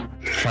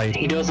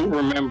He doesn't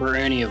remember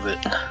any of it.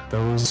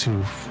 Those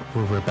who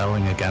were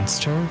rebelling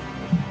against her.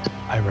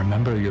 I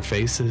remember your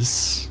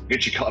faces.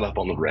 Get you caught up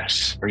on the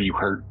rest. Are you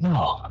hurt?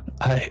 No,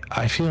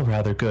 I feel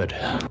rather good.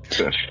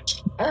 Good.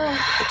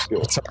 Let's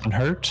go. Is someone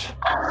hurt?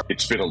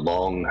 It's been a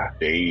long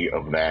day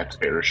of that,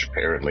 Parrish,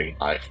 apparently.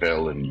 I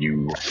fell and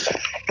you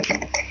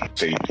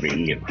saved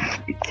me, and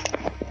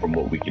from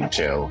what we can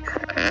tell,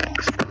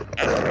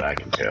 from what I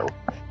can tell,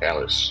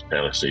 Alice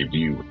saved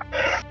you.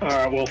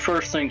 Alright, well,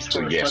 first things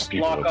first, let's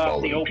block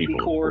off the open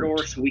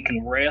corridor so we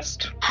can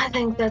rest. I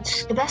think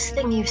that's the best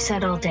thing you've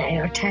said all day,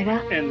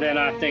 Ortega. And then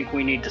I think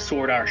we need to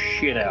sort our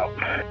shit out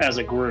as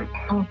a group.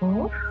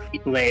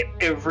 Lay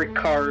every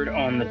card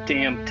on the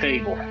damn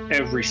table.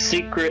 Every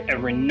secret,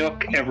 every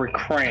nook, every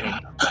cranny.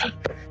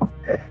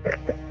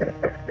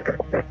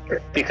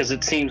 Because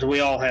it seems we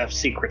all have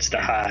secrets to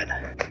hide.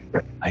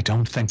 I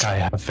don't think I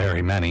have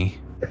very many.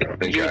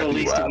 You're the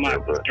least of my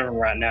concern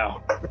right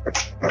now.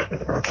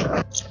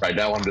 Right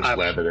now, I'm just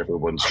glad that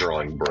everyone's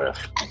drawing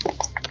breath.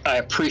 I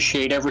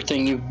appreciate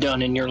everything you've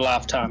done in your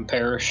lifetime,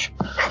 Parrish.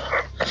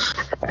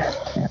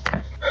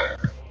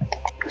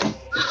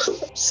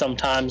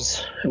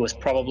 Sometimes it was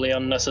probably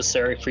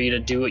unnecessary for you to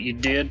do what you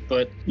did,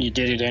 but you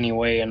did it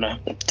anyway, and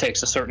it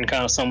takes a certain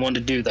kind of someone to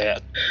do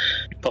that.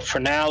 But for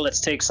now, let's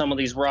take some of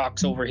these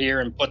rocks over here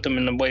and put them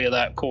in the way of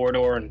that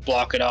corridor and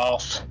block it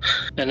off,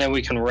 and then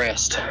we can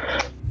rest.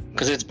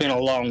 Because it's been a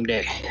long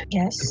day.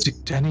 Yes.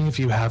 Do any of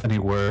you have any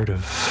word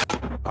of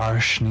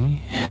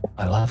Ahree,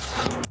 my love?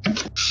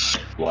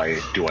 Why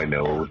do I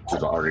know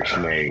the Ahree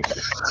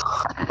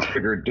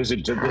trigger? Does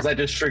that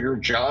just trigger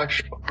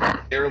Josh?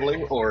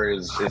 Barely, or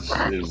is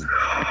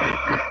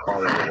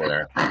Ahree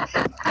aware?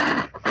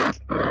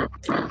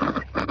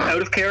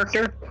 Out of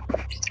character?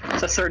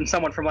 It's a certain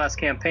someone from last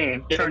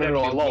campaign. Yeah,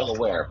 no, I'm well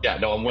aware. Yeah,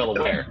 no, I'm well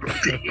aware.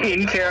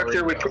 In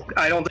character,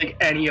 I don't think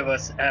any of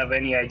us have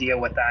any idea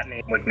what that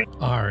name would mean.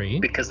 Ahree.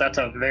 Because that's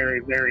a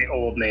very, very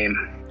old name.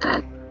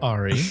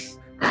 Ahree,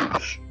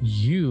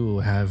 you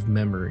have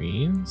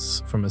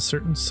memories from a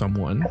certain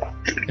someone,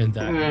 and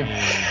that name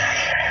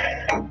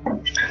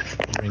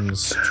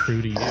rings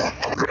true to you.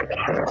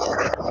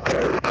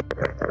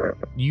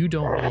 You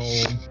don't know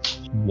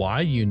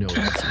why you know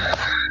this name,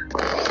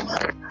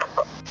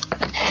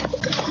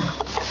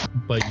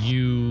 but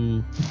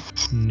you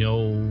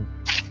know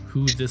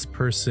who this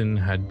person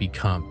had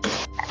become.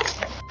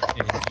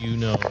 And you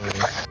know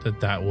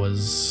that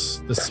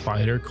was the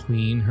Spider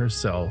Queen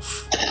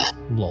herself,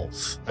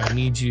 Lolth. I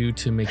need you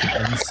to make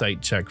an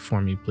insight check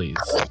for me, please,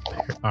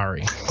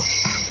 Ahree.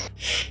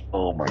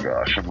 Oh my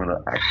gosh, I'm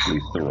gonna actually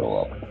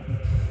throw up.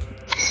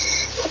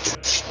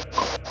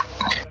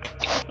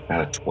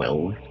 At a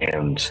 12,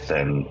 and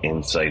then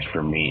insight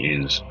for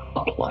me is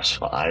a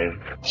 +5,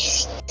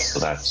 so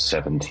that's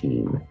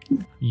 17.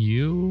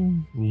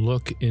 You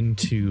look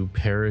into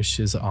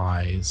Parrish's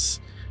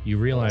eyes. You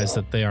realize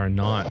that they are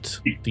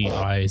not the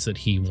eyes that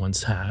he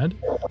once had,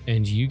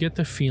 and you get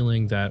the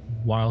feeling that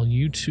while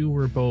you two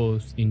were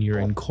both in your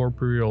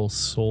incorporeal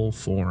soul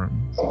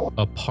form,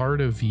 a part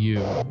of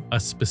you, a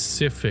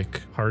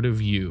specific part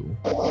of you,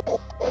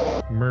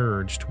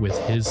 merged with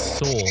his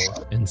soul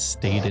and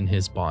stayed in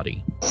his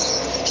body.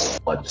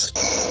 What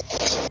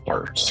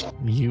parts?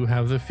 You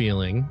have the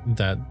feeling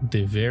that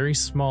the very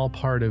small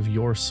part of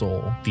your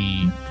soul,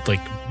 the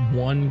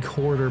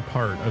 1/4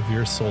 part of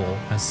your soul,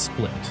 has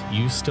split.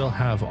 You still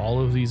have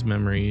all of these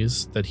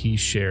memories that he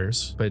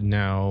shares, but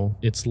now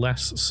it's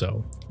less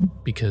so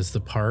because the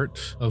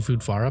part of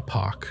Udvara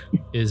Pak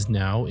is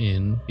now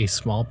in a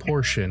small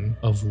portion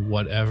of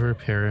whatever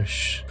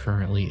Parrish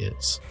currently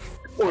is.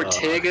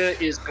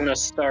 Ortega is gonna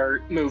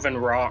start moving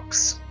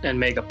rocks and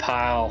make a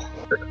pile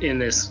in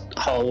this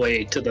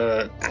hallway to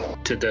the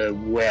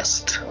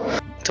west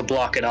to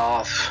block it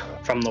off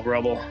from the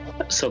rubble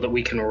so that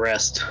we can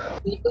rest.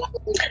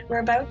 We're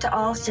about to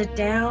all sit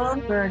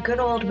down for a good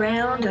old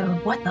round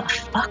of what the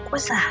fuck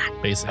was that?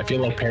 Basically, I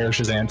feel like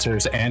Parrish's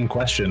answers and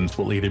questions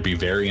will either be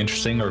very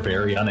interesting or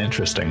very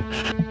uninteresting.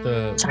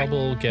 the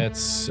rubble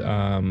gets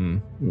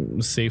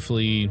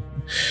safely.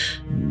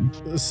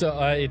 So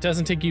it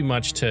doesn't take you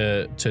much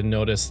to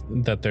notice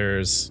that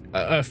there's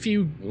a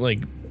few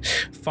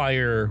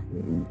fire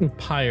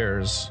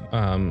pyres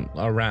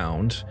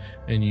around,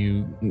 and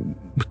you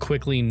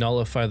quickly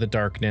nullify the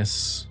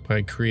darkness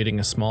by creating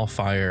a small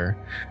fire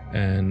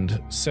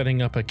and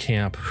setting up a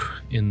camp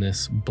in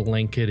this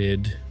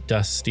blanketed,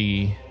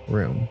 dusty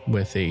room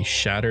with a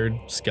shattered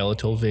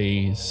skeletal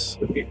vase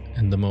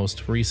and the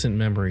most recent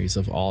memories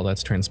of all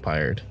that's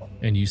transpired.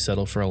 And you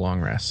settle for a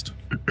long rest.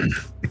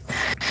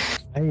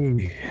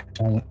 I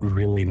don't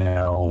really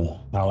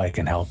know how I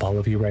can help all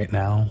of you right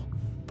now,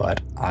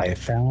 but I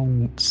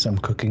found some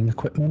cooking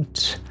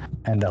equipment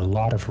and a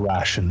lot of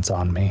rations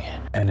on me,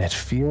 and it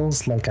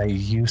feels like I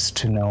used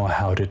to know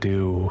how to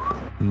do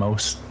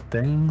most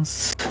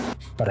things,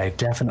 but I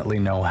definitely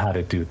know how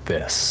to do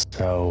this.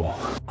 So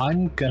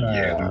I'm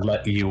gonna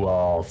let you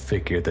all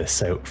figure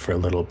this out for a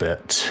little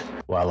bit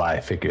while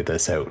I figure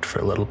this out for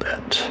a little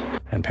bit.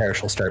 And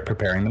Parrish will start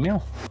preparing the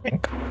meal.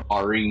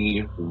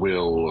 Ahree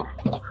will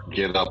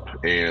get up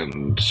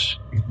and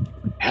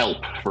help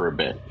for a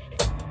bit.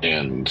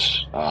 And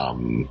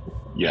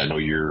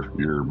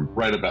you're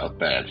right about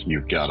that.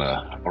 You've got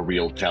a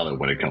real talent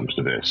when it comes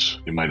to this.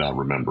 You might not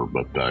remember,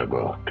 but I've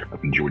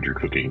enjoyed your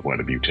cooking quite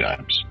a few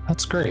times.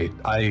 That's great.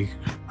 I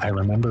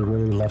remember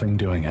really loving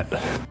doing it.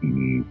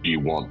 Do you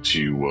want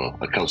to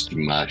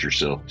accustom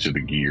yourself to the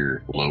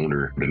gear alone,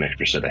 or would an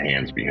extra set of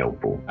hands be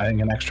helpful? I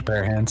think an extra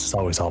pair of hands is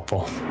always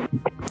helpful.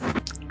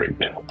 Great.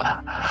 Now.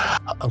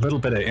 A little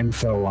bit of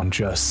info on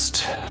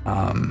just,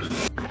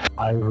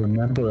 I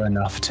remember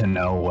enough to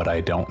know what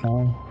I don't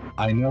know.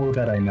 I know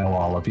that I know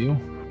all of you.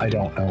 I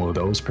don't know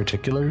those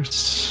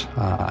particulars.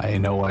 I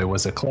know I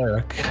was a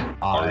cleric.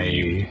 Are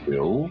you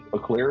still a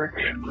cleric?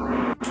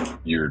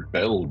 You're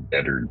bell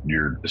better.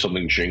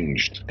 Something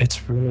changed.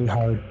 It's really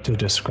hard to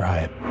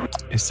describe.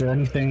 Is there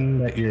anything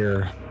that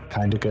you're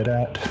kind of good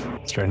at?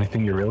 Is there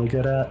anything you're really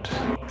good at?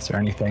 Is there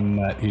anything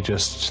that you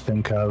just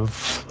think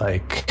of?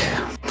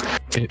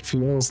 It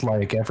feels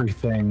like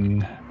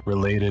everything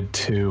related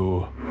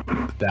to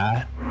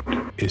that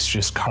is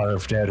just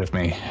carved out of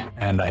me,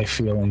 and I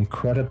feel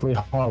incredibly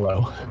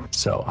hollow,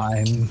 so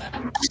I'm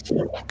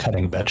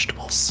cutting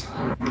vegetables.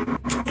 I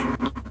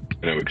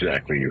know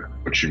exactly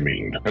what you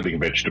mean. Cutting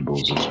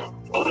vegetables is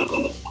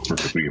a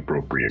perfectly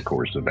appropriate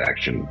course of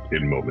action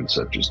in moments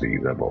such as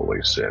these, I've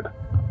always said.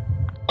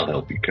 I'll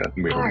help you cut.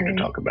 We don't need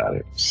to talk about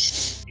it.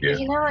 Yeah.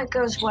 You know it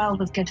goes well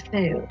with good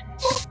food.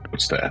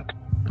 What's that?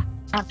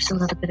 Perhaps a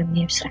little bit of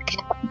music.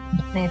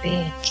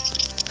 Maybe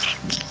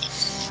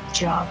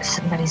jog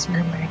somebody's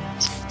memory.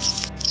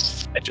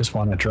 I just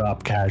want to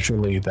drop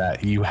casually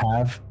that you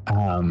have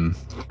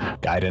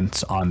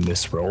guidance on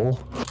this roll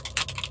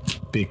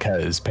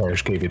because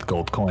Parrish gave you the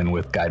gold coin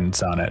with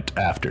guidance on it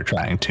after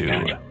trying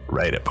to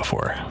write it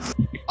before.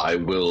 I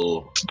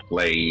will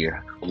play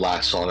the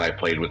last song I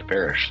played with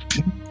Parrish.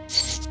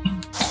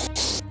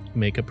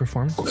 Make a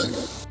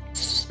performance.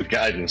 With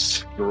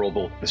guidance, the roll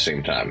both at the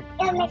same time.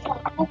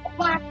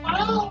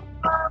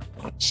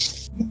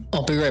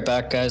 I'll be right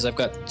back, guys. I've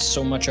got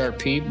so much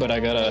RP, but I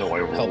gotta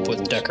help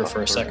with Decker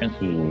for a second.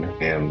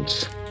 And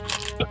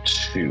a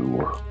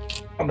 2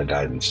 on the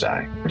guidance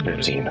die.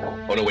 15.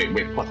 Oh no, wait.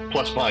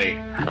 Plus my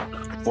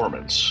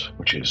performance,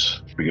 which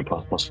is we get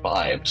plus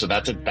 5. So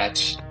that's a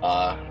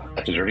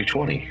dirty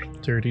 20.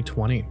 Dirty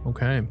 20.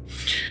 Okay.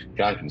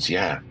 Guidance,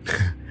 yeah.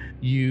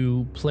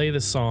 You play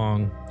the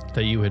song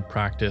that you had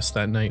practiced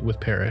that night with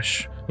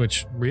Parrish,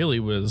 which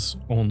really was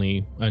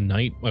only a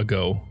night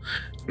ago.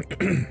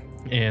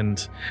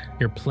 And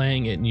you're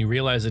playing it and you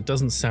realize it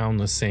doesn't sound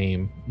the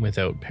same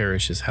without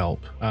Parrish's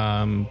help.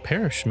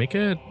 Parrish, make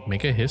a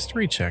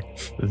history check.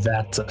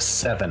 That's a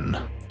 7.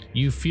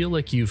 You feel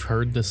like you've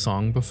heard the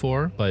song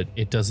before, but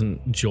it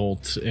doesn't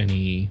jolt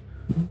any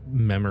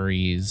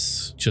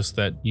memories, just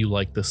that you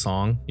like the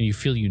song and you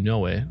feel you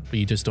know it, but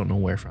you just don't know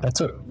where from.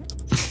 That's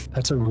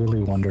a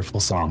really wonderful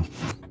song.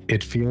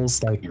 It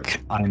feels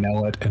like I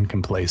know it and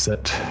can place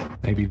it.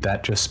 Maybe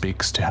that just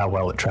speaks to how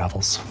well it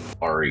travels.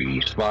 Ahree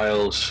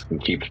smiles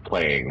and keeps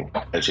playing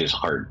as his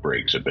heart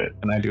breaks a bit.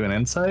 Can I do an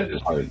insight?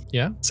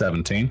 Yeah.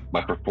 17. My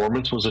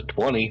performance was a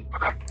 20.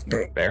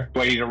 Fair.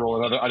 Do I need to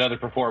roll another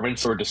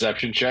performance or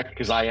deception check?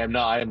 Because I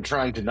am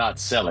trying to not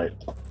sell it.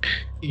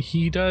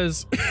 He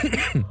does.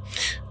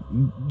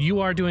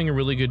 You are doing a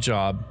really good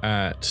job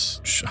at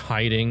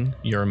hiding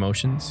your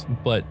emotions,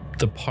 but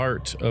the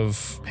part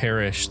of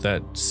Parrish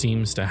that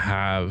seems to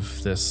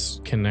have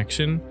this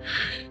connection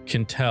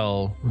can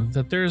tell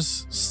that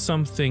there's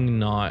something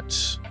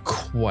not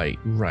quite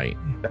right.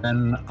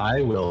 Then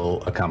I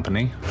will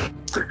accompany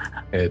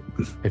it,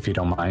 if you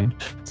don't mind.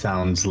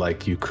 Sounds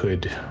like you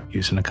could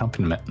use an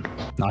accompaniment.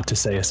 Not to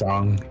say a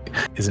song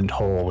isn't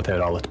whole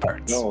without all its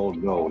parts. No.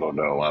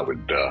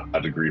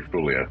 I'd agree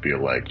fully. I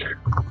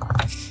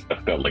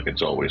felt like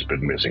it's always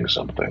been missing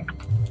something.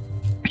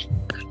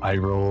 I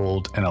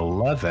rolled an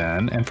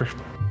 11, and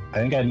I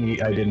think I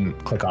didn't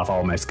click off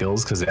all my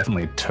skills because it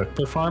definitely took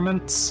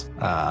performance.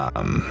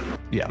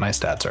 Yeah, my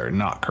stats are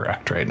not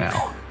correct right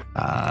now.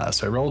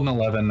 So I rolled an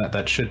 11.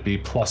 That should be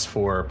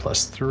 +4,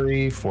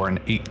 +3 for an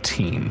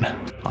 18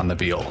 on the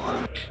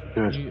veal.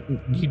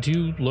 You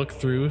do look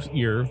through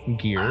your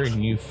gear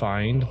and you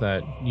find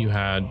that you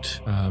had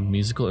a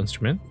musical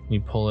instrument. You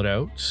pull it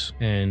out,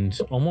 and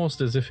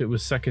almost as if it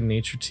was second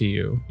nature to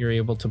you, you're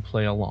able to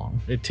play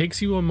along. It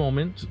takes you a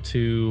moment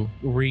to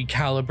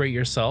recalibrate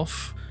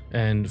yourself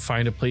and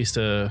find a place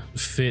to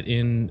fit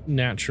in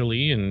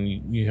naturally, and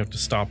you have to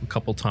stop a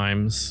couple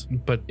times,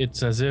 but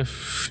it's as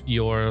if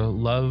your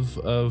love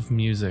of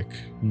music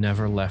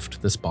never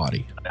left this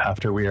body.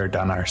 After we are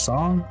done our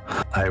song,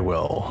 I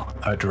will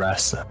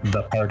address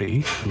the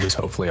party, who is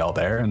hopefully all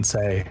there, and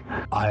say,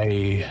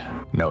 I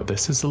know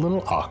this is a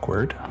little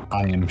awkward.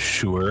 I am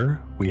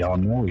sure we all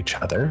know each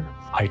other.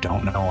 I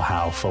don't know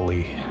how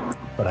fully,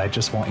 but I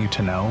just want you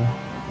to know,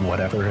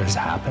 whatever has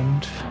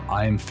happened,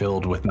 I am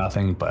filled with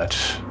nothing but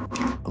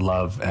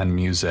love and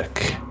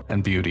music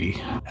and beauty,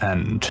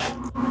 and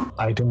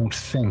I don't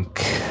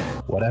think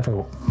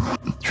whatever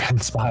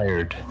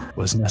transpired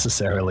was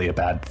necessarily a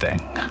bad thing.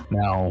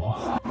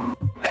 Now,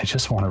 I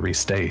just want to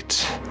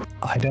restate,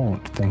 I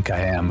don't think I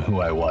am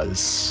who I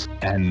was,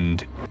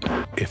 and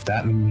if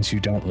that means you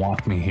don't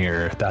want me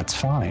here, that's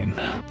fine,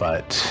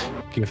 but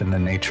given the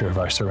nature of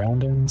our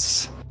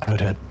surroundings, I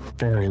would at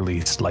very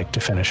least like to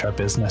finish our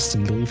business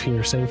and leave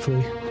here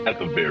safely. At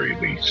the very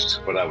least,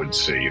 but I would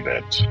say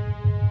that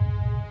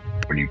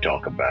when you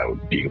talk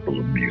about being full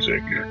of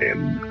music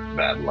and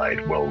bad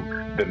light, well,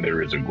 then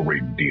there is a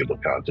great deal of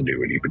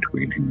continuity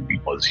between who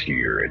was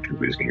here and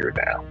who is here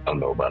now. I don't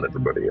know about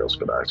everybody else,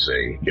 but I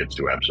say gets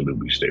to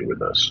absolutely stay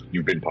with us.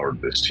 You've been part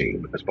of this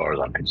team. As far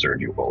as I'm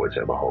concerned, you always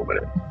have a home in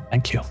it.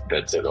 Thank you.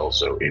 That said,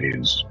 also, it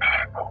is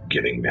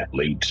getting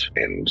late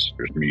and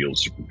there's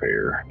meals to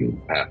prepare. I'm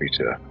happy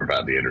to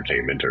provide the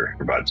entertainment or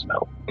provide some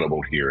help. I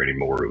won't hear any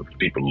more of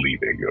people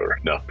leaving or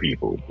enough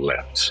people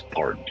left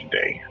hard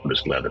today. I'm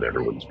just glad that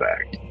everyone's back.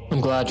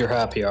 I'm glad you're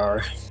happy,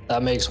 Ahree.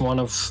 That makes one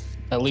of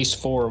at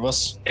least 4 of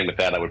us. And with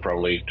that, I would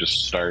probably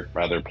just start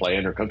either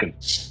playing or cooking.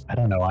 I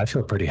don't know. I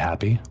feel pretty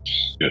happy.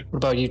 Good. What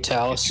about you,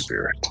 Talus?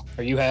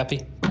 Are you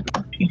happy?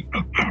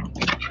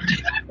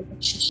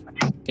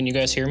 Can you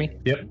guys hear me?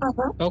 Yep.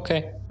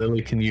 Okay.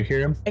 Lily, can you hear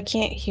him? I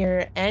can't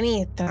hear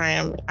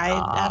anytime. I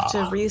have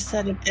to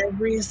reset it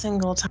every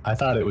single time. I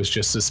thought it was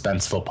just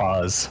suspenseful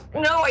pause.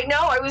 No, I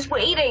know. I was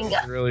waiting.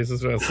 Really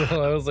suspenseful.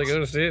 I was like,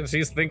 oh shit,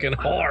 she's thinking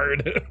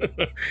hard.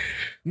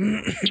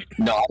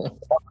 No.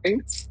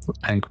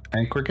 I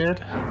think we're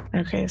good.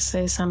 Okay,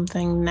 say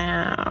something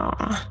now.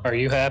 Are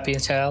you happy,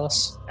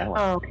 Talus?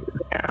 Oh,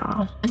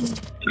 yeah.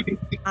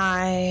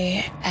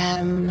 I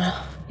am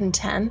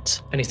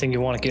content. Anything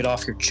you want to get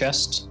off your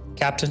chest,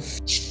 Captain?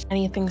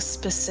 Anything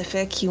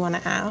specific you want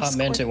to ask? I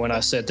meant it when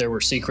I said there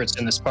were secrets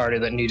in this party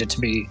that needed to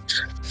be...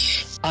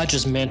 I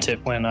just meant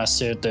it when I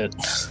said that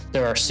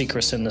there are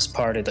secrets in this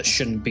party that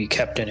shouldn't be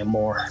kept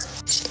anymore.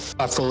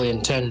 I fully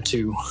intend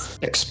to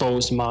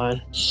expose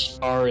mine.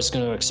 R is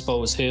going to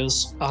expose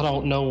his. I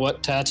don't know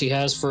what Tati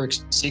has for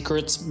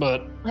secrets,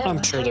 but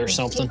I'm sure there's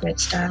something.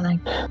 Secrets, darling.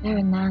 There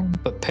are none.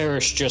 But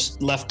Parrish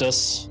just left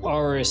us.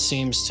 R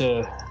seems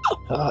to...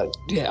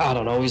 yeah, I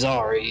don't know. He's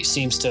Ahree. He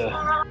seems to...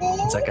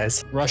 What's that,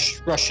 guys?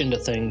 Rush into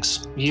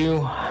things.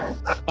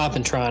 I've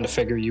been trying to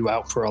figure you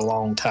out for a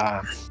long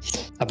time.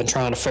 I've been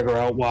trying to figure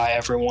out why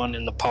everyone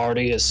in the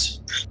party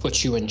has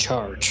put you in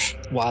charge.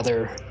 Why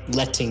they're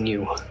letting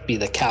you be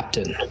the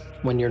captain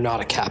when you're not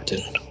a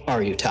captain,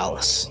 are you,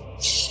 Talus?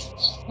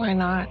 Why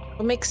not?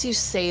 What makes you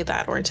say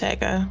that,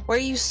 Ortega? What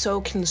are you so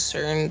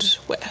concerned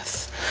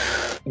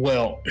with?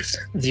 Well,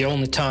 the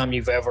only time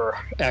you've ever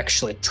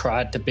actually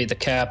tried to be the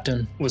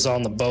captain was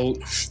on the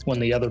boat when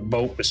the other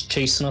boat was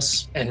chasing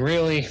us. And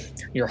really,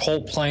 your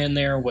whole plan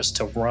there was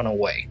to run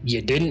away.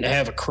 You didn't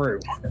have a crew.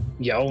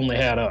 You only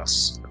had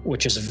us,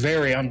 which is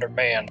very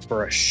undermanned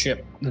for a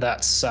ship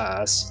that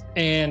size.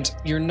 And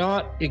you're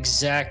not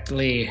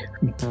exactly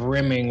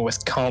brimming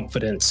with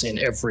confidence in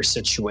every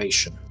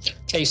situation.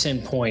 Case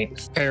in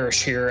point,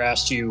 Parrish here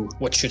asked you,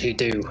 what should he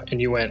do?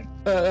 And you went,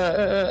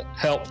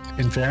 help.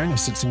 In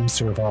fairness, it seems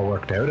to have all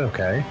worked out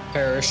okay.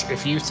 Parrish,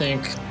 if you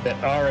think that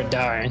Ahree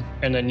dying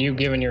and then you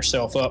giving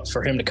yourself up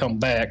for him to come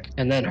back,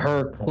 and then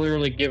her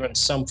clearly giving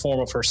some form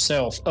of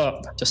herself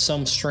up to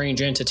some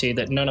strange entity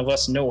that none of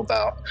us know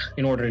about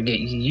in order to get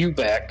you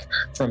back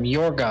from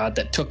your god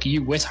that took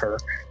you with her,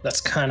 that's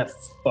kind of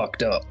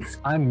fucked up.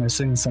 I'm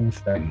missing some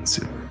things,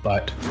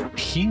 but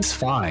he's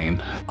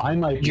fine. I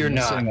might be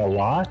missing a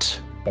lot,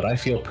 but I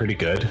feel pretty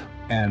good.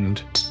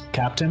 And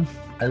Captain,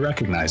 I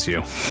recognize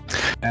you.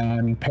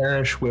 And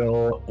Parrish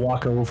will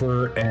walk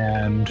over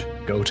and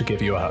go to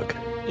give you a hug.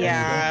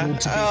 Yeah.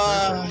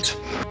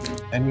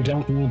 And you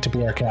don't need to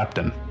be our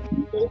captain.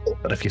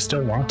 But if you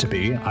still want to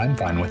be, I'm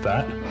fine with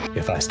that.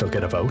 If I still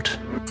get a vote.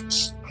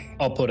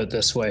 I'll put it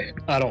this way.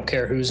 I don't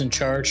care who's in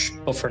charge,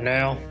 but for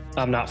now,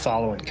 I'm not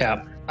following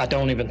Cap. I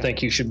don't even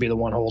think you should be the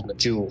one holding the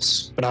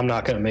jewels, but I'm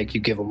not going to make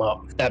you give them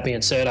up. That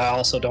being said, I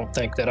also don't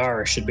think that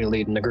Ahree should be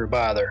leading the group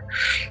either.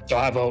 So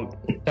I vote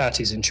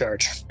Tati's in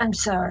charge. I'm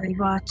sorry,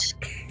 what?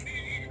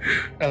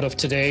 Out of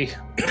today,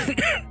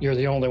 you're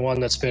the only one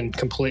that's been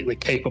completely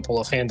capable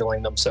of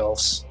handling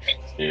themselves.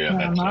 Yeah,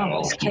 well, I'm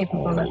always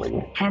capable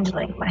of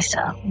handling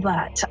myself,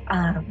 but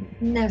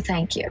no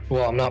thank you.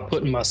 Well, I'm not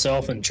putting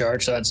myself in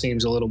charge. That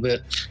seems a little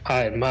bit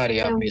high and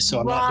mighty of me, so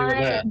I'm not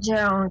doing that. Why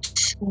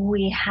don't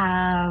we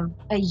have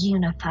a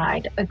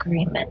unified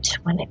agreement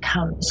when it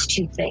comes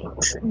to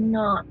things?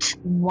 Not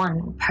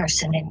one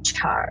person in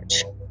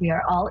charge. We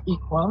are all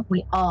equal.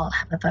 We all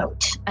have a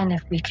vote. And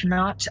if we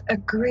cannot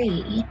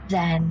agree,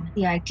 then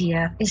the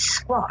idea is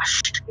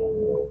squashed.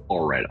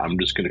 All right, I'm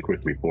just going to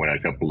quickly point out a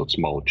couple of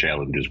small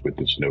challenges with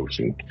this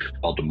notion.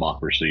 While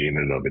democracy in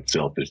and of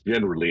itself is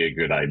generally a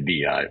good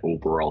idea, I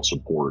overall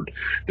support.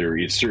 There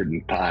is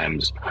certain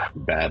times,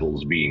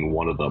 battles being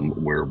one of them,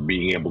 where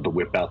being able to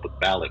whip out the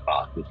ballot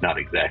box is not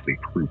exactly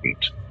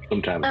prudent.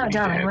 Sometimes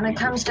darling, when it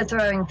comes to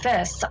throwing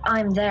fists,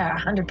 I'm there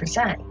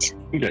 100%.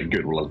 Okay,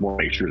 good. Well, I want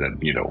to make sure that,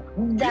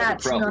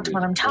 That's not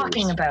what I'm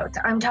talking about.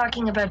 I'm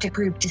talking about a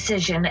group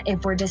decision.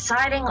 If we're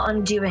deciding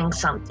on doing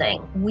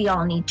something, we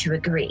all need to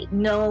agree.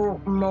 No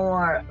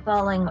more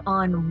falling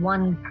on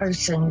one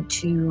person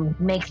to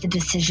make the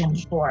decision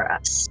for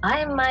us. I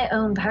am my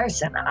own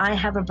person. I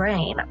have a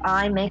brain.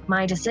 I make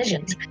my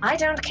decisions. I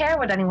don't care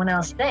what anyone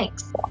else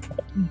thinks.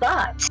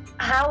 But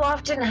how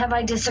often have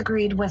I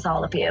disagreed with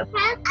all of you?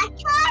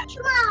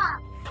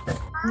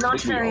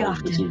 Not very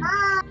often.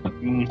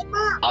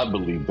 I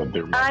believe that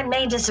there. I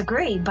may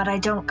disagree, but I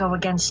don't go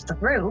against the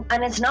group.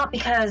 And it's not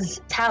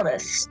because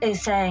Talus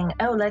is saying,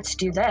 oh, let's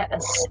do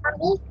this.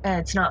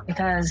 It's not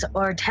because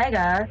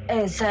Ortega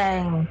is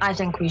saying, I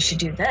think we should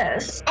do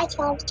this.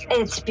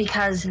 It's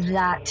because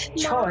that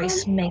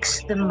choice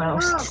makes the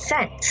most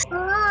sense.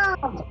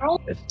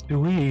 Do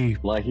we?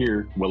 Well, I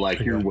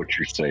hear what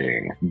you're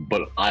saying,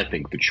 but I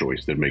think the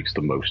choice that makes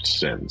the most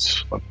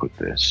sense, I'll put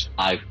this,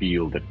 I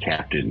feel that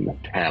Captain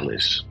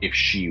Talus, if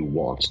she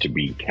wants to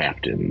be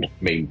captain,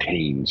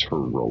 maintains her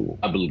role.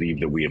 I believe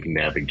that we have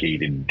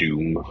navigated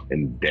doom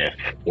and death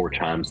more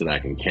times than I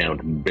can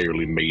count, and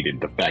barely made it.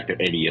 The fact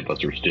that any of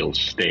us are still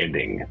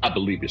standing, I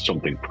believe, is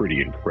something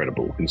pretty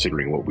incredible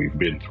considering what we've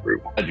been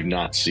through. I do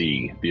not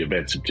see the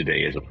events of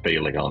today as a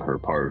failing on her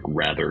part.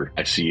 Rather,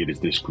 I see it as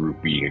this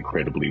group being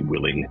incredibly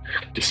willing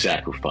to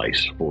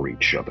sacrifice for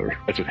each other.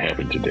 That's what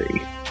happened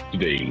today.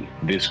 Today,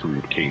 this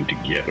group came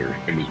together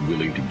and was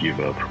willing to give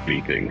up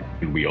anything,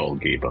 and we all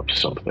gave up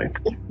something.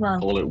 Well,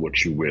 call it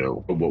what you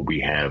will, but what we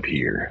have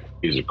here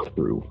is a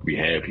crew. What we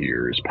have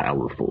here is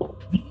powerful.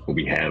 What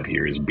we have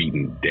here is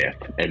beaten death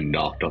and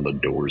knocked on the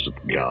doors of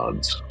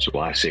gods. So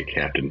I say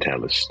Captain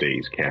Talus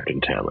stays Captain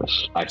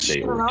Talus. I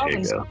say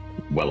Ortega,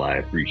 while I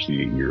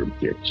appreciate your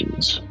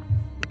objections.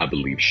 I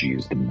believe she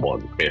is the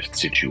one best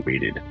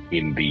situated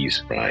in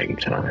these trying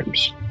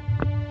times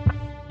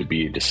to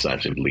be a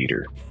decisive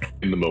leader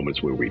in the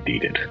moments where we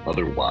need it.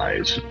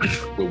 Otherwise,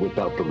 we're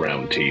without the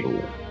round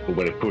table. But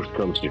when a push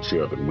comes to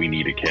shove and we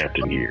need a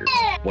captain here,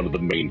 one of the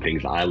main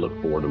things I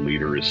look for in a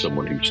leader is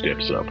someone who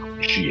steps up.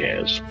 She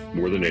has,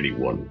 more than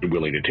anyone,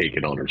 willing to take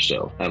it on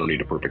herself. I don't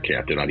need a perfect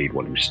captain. I need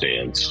one who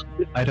stands.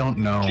 I don't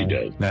know She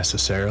does.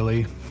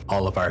 necessarily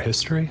all of our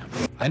history.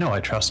 I know I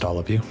trust all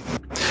of you.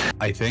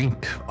 I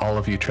think all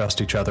of you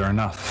trust each other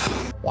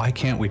enough. Why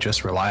can't we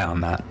just rely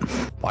on that?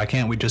 Why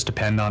can't we just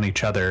depend on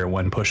each other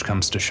when push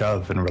comes to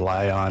shove and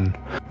rely on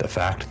the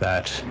fact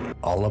that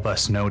all of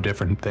us know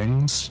different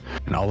things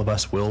and all of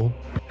us will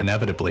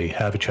inevitably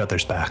have each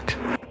other's back?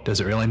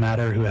 Does it really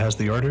matter who has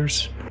the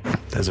orders?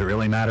 Does it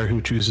really matter who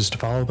chooses to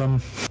follow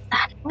them?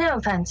 No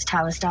offense,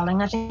 Talus,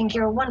 darling. I think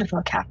you're a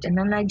wonderful captain,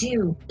 and I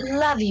do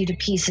love you to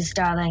pieces,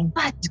 darling.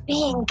 But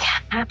being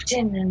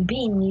captain and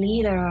being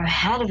leader or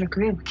head of a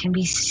group can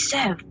be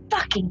so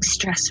fucking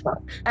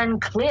stressful.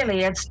 And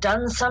clearly it's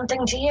done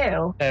something to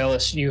you.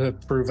 Alice, you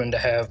have proven to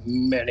have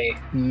many,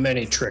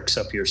 many tricks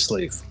up your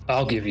sleeve.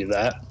 I'll give you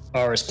that.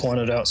 Ahree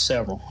pointed out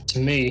several. To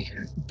me,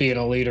 being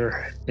a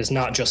leader is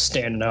not just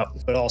standing up,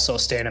 but also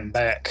standing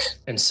back.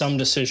 And some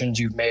decisions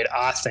you've made,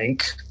 I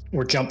think,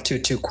 were jumped to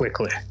too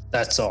quickly.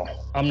 That's all.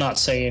 I'm not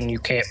saying you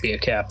can't be a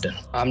captain.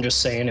 I'm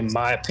just saying, in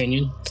my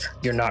opinion,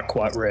 you're not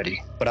quite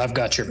ready. But I've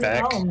got your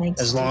back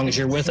as long as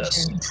you're with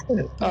us.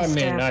 I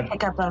mean, I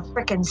pick up a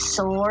freaking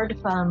sword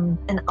from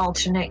an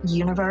alternate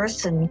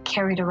universe and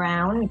carry it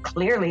around.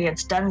 Clearly,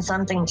 it's done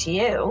something to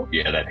you.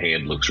 Yeah, that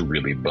hand looks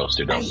really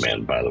busted up,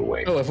 man, by the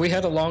way. Oh, if we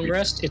had a long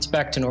rest, it's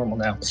back to normal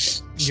now.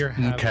 You're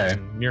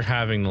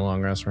having the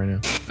long rest right now.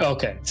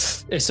 Okay.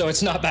 So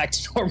it's not back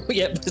to normal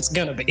yet, but it's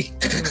gonna be.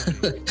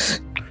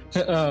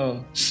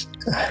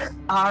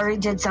 Ahree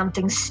did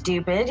something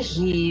stupid.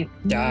 He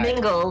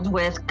mingled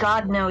with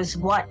God knows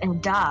what and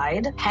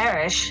died.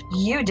 Parrish,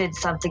 you did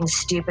something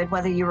stupid,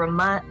 whether you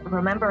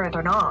remember it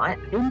or not.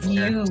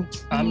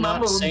 I'm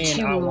not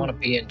saying I want to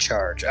be in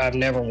charge. I've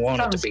never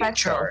wanted to be in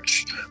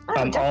charge.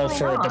 I'm all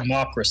for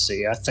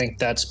democracy. I think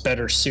that's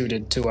better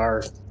suited to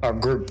our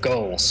group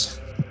goals.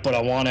 But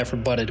I want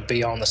everybody to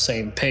be on the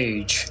same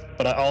page.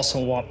 But I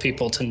also want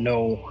people to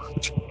know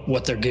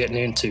what they're getting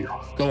into.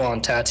 Go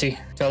on, Tati.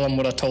 Tell them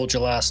what I told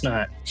you last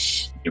night.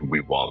 Do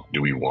we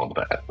want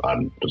that?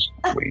 I'm just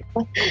wait.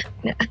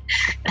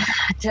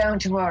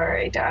 Don't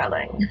worry,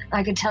 darling.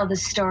 I could tell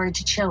this story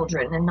to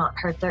children and not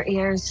hurt their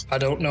ears. I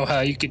don't know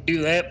how you could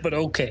do that, but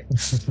okay.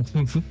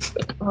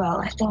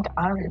 Well, I think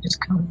Ahree was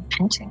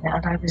hinting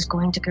that I was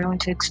going to go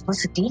into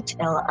explicit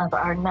detail of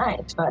our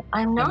night, but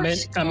I'm not going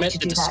to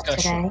do that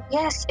today.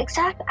 Yes,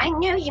 exactly. I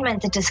knew you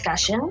meant the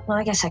discussion. Well,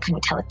 I guess I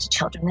couldn't tell it to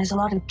children. There's a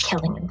lot of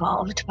killing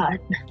involved, but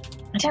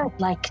I don't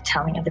like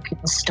telling other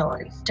people's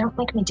stories. Don't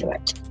make me do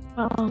it.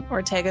 Well,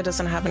 Ortega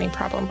doesn't have any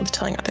problem with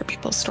telling other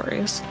people's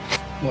stories.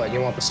 What, you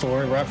want the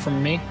story right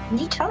from me?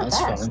 You tell us.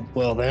 That's fine.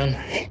 Well then,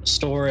 the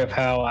story of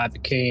how I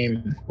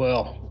became,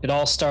 it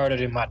all started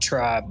in my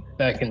tribe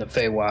back in the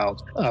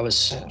Feywild. I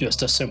was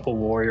just a simple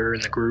warrior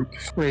in the group,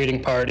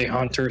 raiding party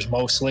hunters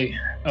mostly.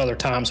 Other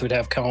times we'd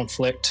have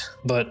conflict,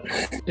 but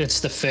it's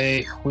the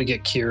Fey, we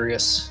get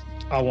curious.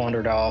 I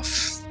wandered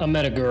off. I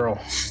met a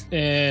girl,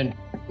 and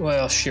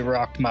she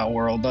rocked my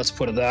world, let's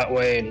put it that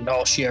way, and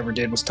all she ever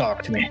did was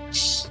talk to me.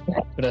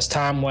 But as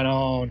time went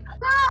on,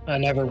 I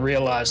never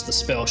realized the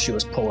spell she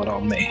was pulling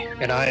on me,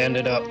 and I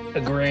ended up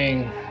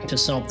agreeing to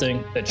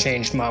something that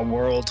changed my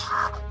world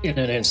in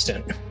an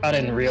instant. I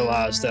didn't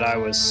realize that I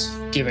was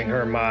giving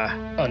her my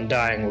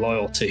undying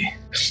loyalty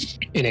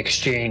in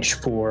exchange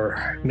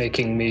for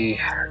making me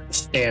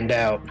stand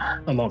out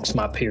amongst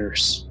my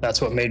peers.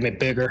 That's what made me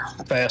bigger,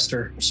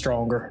 faster,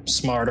 stronger,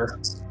 smarter,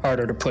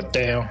 harder to put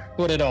down.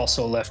 But it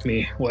also left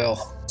me,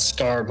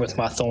 scarred with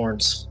my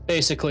thorns.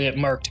 Basically, it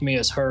marked me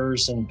as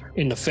hers, and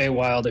in the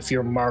Feywild, if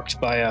you're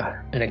marked by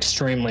an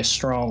extremely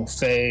strong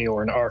Fey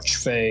or an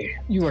arch-Fey,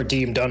 you are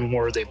deemed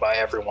unworthy by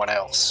everyone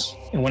else.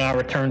 And when I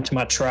returned to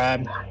my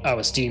tribe, I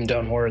was deemed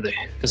unworthy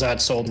because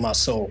I'd sold my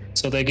soul.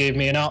 So they gave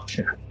me an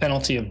option,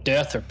 penalty of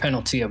death or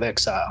penalty of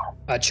exile.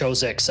 I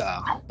chose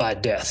exile by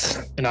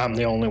death, and I'm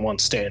the only one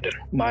standing.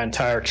 My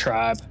entire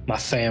tribe, my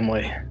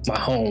family, my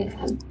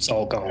home, it's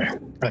all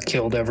gone. I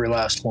killed every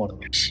last one of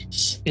them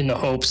in the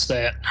hopes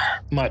that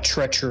my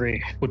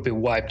treachery would be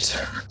wiped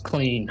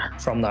clean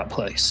from that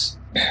place.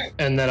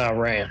 And then I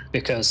ran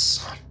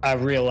because I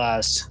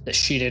realized that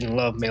she didn't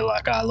love me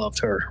like I loved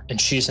her. And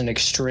she's an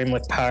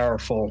extremely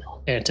powerful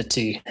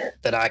entity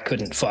that I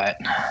couldn't fight.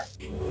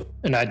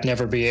 And I'd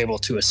never be able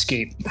to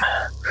escape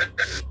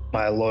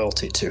my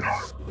loyalty to.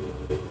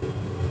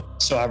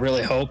 So I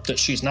really hope that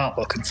she's not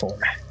looking for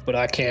me. But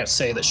I can't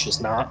say that she's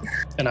not.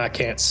 And I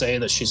can't say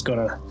that she's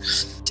gonna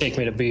take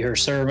me to be her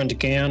servant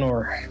again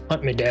or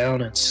hunt me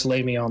down and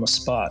slay me on the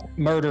spot.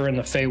 Murder in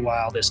the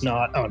Feywild is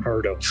not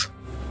unheard of.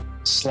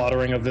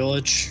 Slaughtering a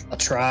village, a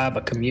tribe,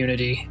 a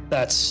community,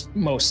 that's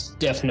most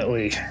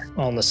definitely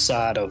on the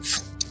side of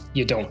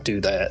you don't do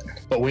that.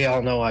 But we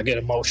all know I get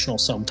emotional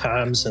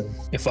sometimes, and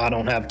if I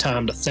don't have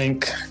time to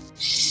think,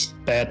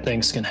 bad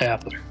things can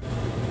happen.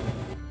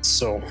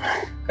 So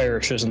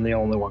Parrish isn't the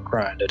only one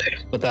crying today,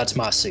 but that's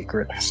my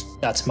secret.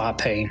 That's my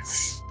pain.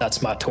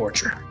 That's my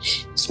torture.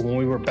 So when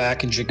we were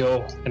back in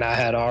Jago and I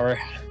had Ahree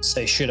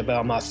say shit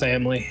about my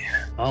family,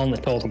 I only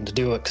told him to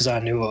do it because I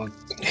knew it would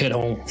hit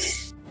home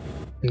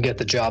and get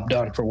the job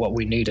done for what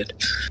we needed.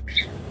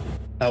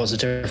 That was a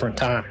different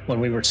time when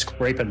we were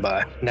scraping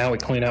by. Now we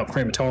clean out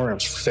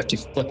crematoriums for 50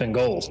 flipping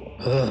gold.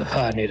 Ugh,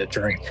 I need a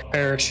drink.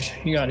 Parrish,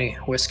 you got any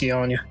whiskey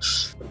on you?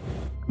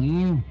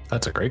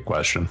 That's a great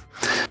question.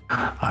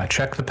 I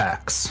check the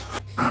packs.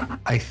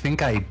 I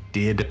think I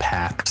did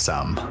pack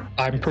some.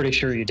 I'm pretty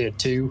sure you did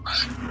too.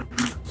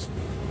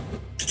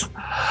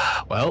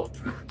 Well,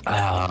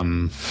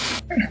 I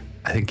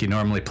think you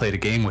normally played a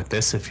game with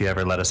this if you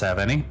ever let us have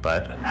any,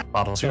 but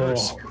bottle's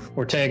yours.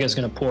 Ortega's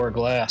gonna pour a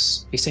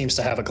glass. He seems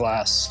to have a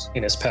glass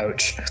in his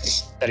pouch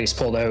that he's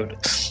pulled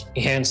out.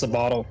 He hands the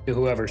bottle to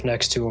whoever's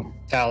next to him.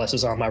 Talus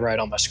is on my right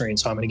on my screen,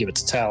 so I'm gonna give it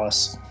to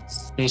Talus.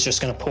 He's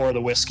just gonna pour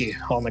the whiskey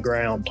on the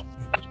ground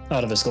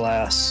out of his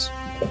glass.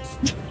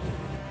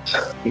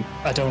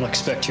 I don't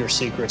expect your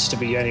secrets to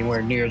be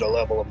anywhere near the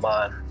level of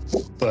mine,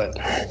 but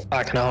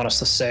I can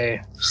honestly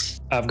say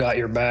I've got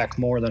your back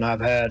more than I've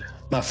had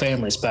my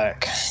family's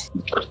back.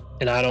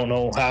 And I don't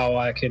know how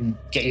I can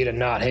get you to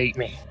not hate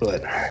me,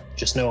 but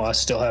just know I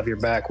still have your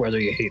back whether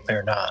you hate me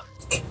or not.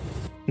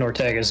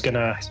 Ortega's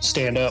gonna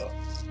stand up,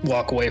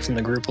 walk away from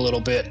the group a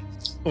little bit,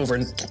 over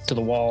to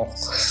the wall.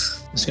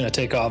 He's gonna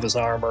take off his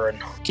armor and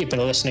keep a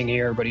listening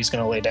ear, but he's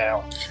gonna lay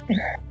down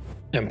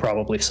and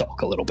probably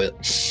sulk a little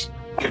bit.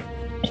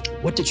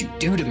 What did you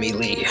do to me,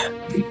 Lee?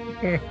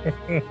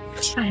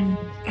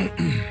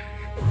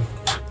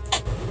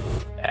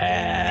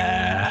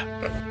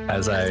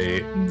 As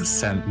I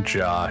sent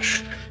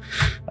Josh,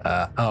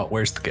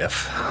 where's the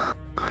GIF?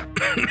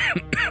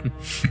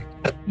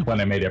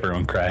 When I made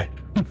everyone cry.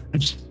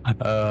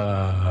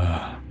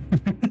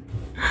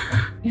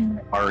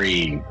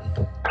 Ahree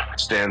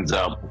stands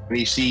up and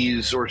he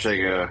sees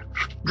Ortega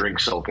drink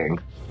sulking,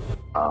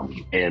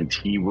 and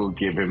he will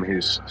give him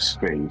his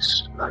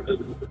space,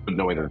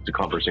 knowing that it's a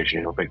conversation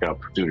he'll pick up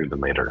sooner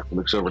than later. He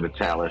looks over to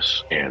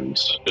Talus and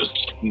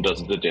just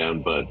doesn't sit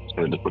down, but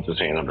kind of just puts his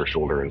hand on her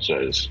shoulder and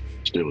says,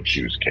 "Still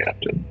choose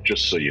captain,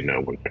 just so you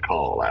know when to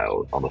call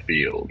out on the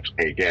field.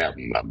 Hey,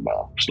 Captain, I'm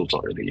still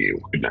talking to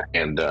you. Good night."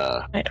 And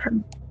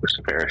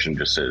Mr. Parrish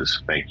just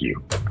says, "Thank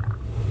you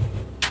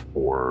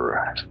for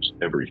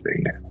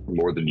everything,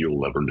 more than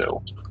you'll ever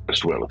know.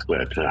 Just well, it's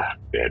glad to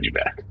have you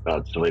back."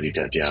 It's the Lady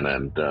Tatiana,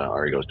 and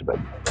Ahree goes to bed.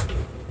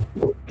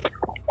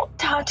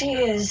 Tati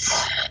is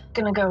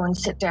gonna go and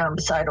sit down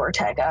beside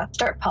Ortega,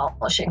 start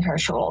polishing her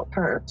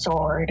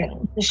sword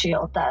and the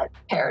shield that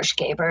Parrish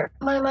gave her.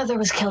 My mother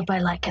was killed by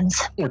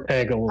lichens.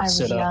 Ortega will I was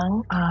sit up.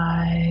 young.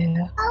 I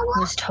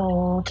was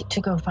told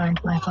to go find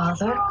my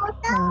father.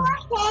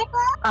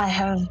 I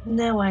have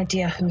no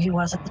idea who he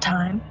was at the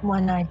time.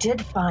 When I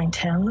did find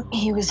him,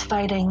 he was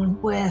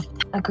fighting with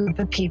a group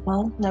of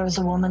people. There was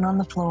a woman on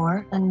the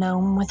floor, a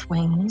gnome with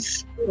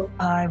wings.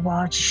 I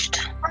watched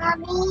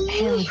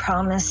him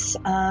promise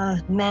a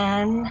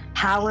man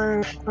power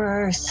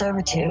for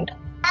servitude.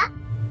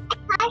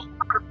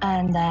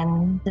 And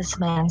then this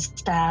man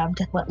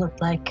stabbed what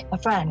looked like a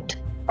friend.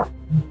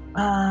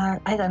 I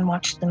then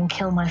watched them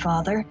kill my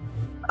father.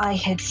 I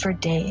hid for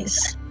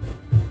days.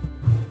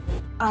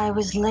 I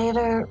was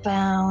later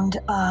found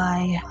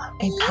by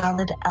a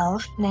pallid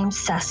elf named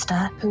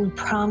Sesta, who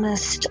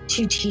promised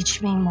to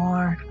teach me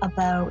more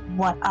about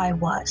what I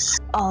was.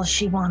 All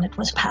she wanted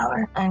was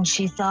power, and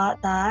she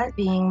thought that,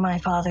 being my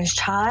father's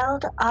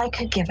child, I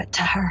could give it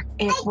to her.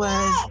 It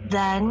was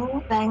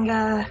then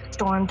Benga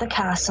stormed the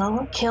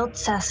castle, killed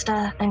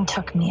Sesta, and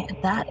took me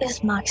in. That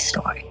is my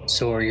story.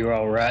 So are you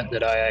all right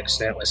that I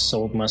accidentally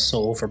sold my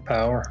soul for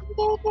power?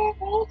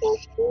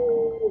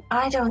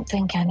 I don't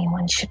think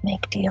anyone should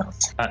make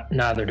deals.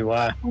 Neither do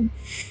I.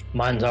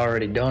 Mine's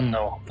already done,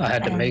 though. I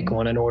had to make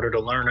one in order to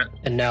learn it.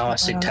 And now I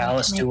see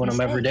Talus doing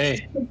them every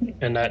day.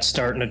 And that's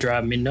starting to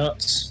drive me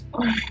nuts.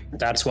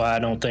 That's why I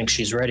don't think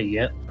she's ready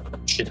yet.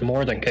 She's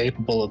more than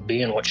capable of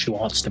being what she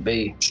wants to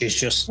be. She's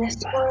just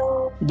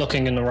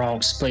looking in the wrong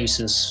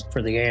places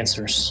for the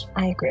answers.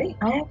 I agree.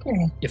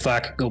 If I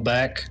could go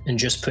back and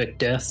just pick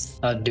death,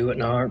 I'd do it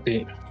in a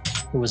heartbeat.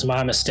 It was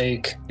my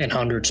mistake, and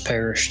hundreds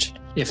perished,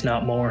 if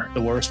not more.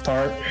 The worst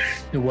part,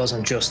 it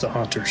wasn't just the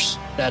hunters.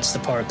 That's the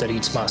part that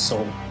eats my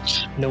soul.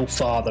 No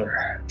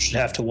father should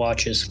have to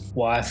watch his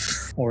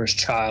wife or his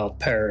child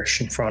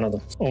perish in front of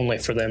them, only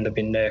for them to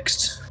be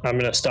next. I'm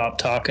gonna stop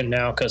talking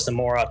now, because the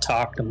more I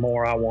talk, the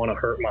more I want to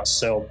hurt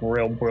myself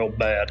real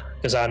bad,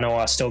 because I know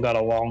I still got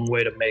a long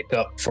way to make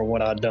up for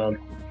what I've done.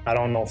 I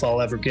don't know if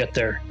I'll ever get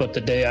there, but the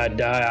day I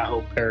die, I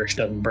hope Parrish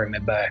doesn't bring me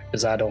back,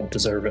 because I don't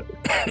deserve it.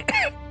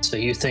 So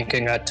you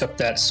thinking I took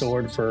that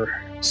sword for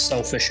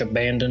selfish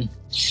abandon.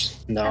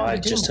 No, I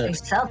just didn't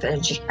say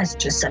selfish. I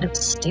just said it's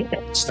stupid.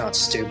 it's not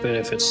stupid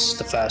if it's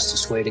the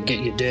fastest way to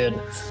get you dead,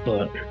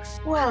 but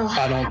Well,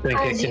 I don't think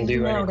it as can you've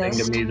do anything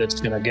noticed- to me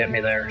that's gonna get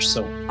me there.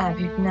 So As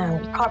you've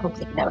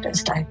probably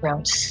noticed, I've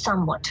grown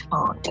somewhat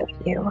fond of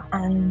you,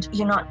 and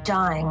you're not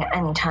dying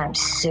anytime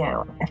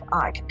soon if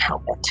I can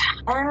help it.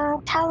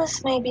 And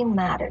Talus may be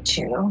mad at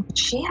you, but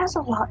she has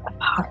a lot of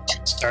heart.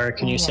 sorry,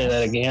 can you say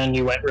that again?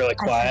 You went really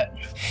quiet.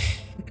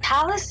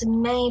 Talus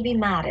may be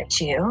mad at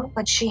you,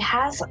 but she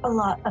has a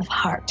lot of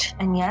heart.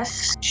 And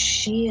yes,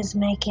 she is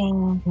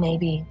making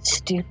maybe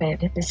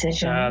stupid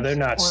decisions. They're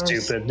not or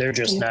stupid. They're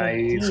just stupid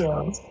naive.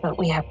 deals. But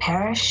we have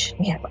Parrish,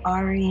 we have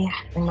Ahree,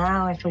 and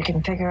now if we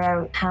can figure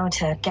out how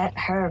to get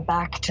her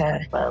back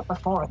to, well,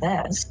 before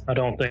this. I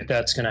don't think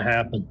that's gonna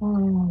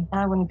happen.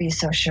 I wouldn't be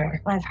so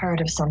sure. I've heard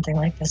of something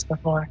like this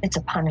before. It's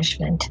a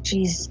punishment.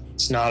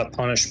 It's not a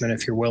punishment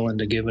if you're willing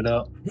to give it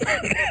up.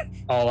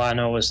 All I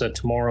know is that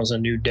tomorrow's a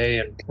new day,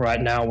 and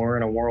right now we're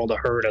in a world of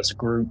hurt as a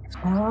group.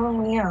 Oh,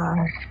 we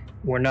are.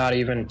 We're not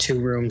even 2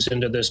 rooms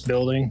into this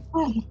building,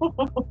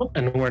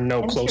 and we're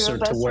no And two closer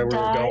of to us where we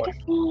were died.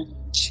 going.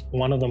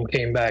 One of them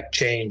came back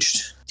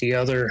changed. The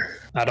other,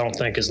 I don't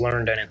think, has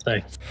learned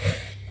anything.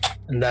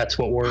 And that's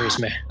what worries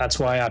me. That's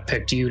why I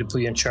picked you to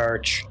be in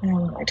charge.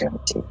 Oh, I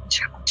don't do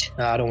charge.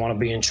 I don't want to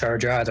be in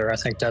charge either. I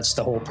think that's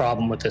the whole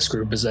problem with this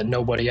group, is that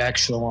nobody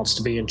actually wants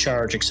to be in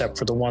charge except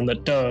for the one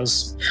that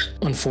does.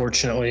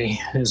 Unfortunately,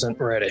 isn't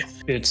ready.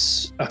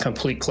 It's a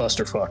complete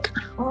clusterfuck.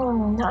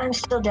 I'm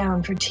still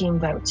down for team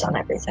votes on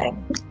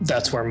everything.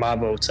 That's where my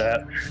vote's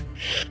at.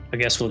 I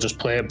guess we'll just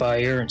play it by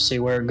ear and see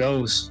where it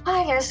goes.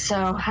 I guess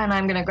so. And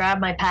I'm gonna grab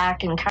my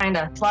pack and kind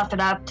of fluff it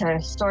up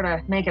to sort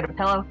of make it a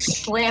pillow,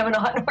 slam it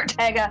on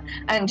Ortega,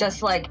 and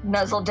just like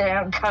nuzzle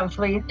down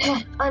comfy.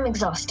 I'm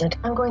exhausted.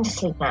 I'm going to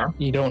sleep now.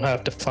 You don't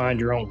have to find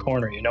your own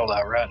corner, you know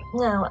that, right?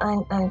 No,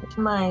 I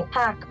my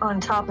pack on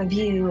top of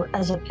you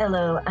as a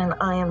pillow, and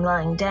I am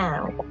lying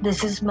down.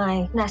 This is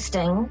my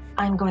nesting.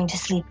 I'm going to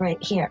sleep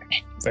right here.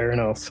 Fair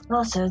enough.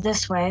 Also,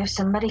 this way, if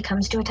somebody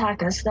comes to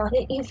attack us, they'll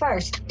hit you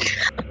first.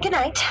 Good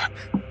night.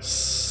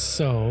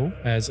 So,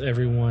 as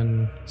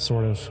everyone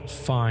sort of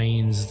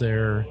finds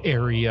their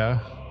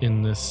area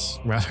in this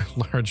rather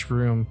large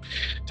room,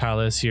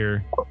 Talus,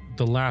 you're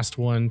the last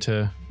one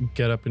to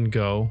get up and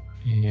go.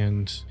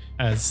 And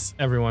as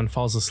everyone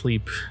falls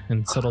asleep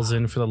and settles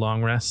in for the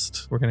long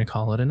rest, we're going to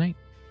call it a night.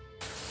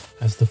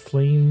 As the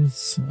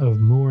flames of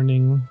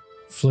morning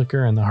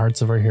flicker in the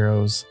hearts of our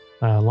heroes,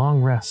 a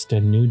long rest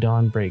and new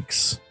dawn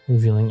breaks,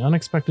 revealing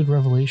unexpected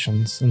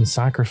revelations and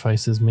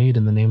sacrifices made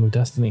in the name of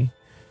destiny.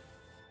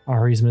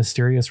 Ahree's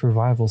mysterious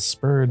revival,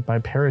 spurred by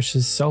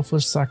Parrish's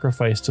selfless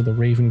sacrifice to the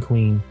Raven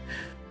Queen,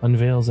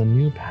 unveils a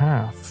new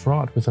path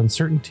fraught with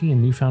uncertainty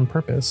and newfound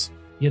purpose.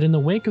 Yet in the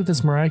wake of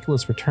this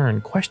miraculous return,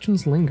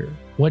 questions linger.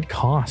 What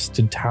cost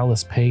did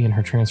Talus pay in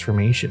her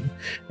transformation?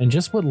 And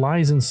just what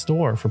lies in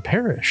store for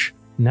Parrish,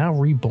 now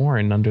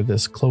reborn under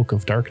this cloak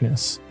of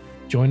darkness?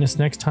 Join us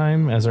next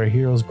time as our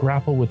heroes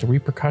grapple with the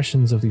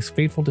repercussions of these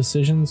fateful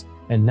decisions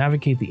and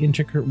navigate the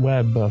intricate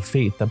web of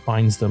fate that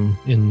binds them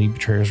in the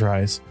Betrayer's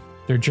Rise.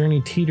 Their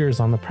journey teeters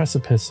on the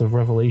precipice of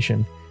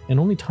revelation, and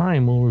only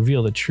time will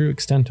reveal the true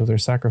extent of their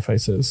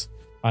sacrifices.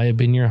 I have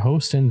been your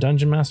host and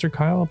Dungeon Master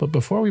Kyle, but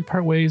before we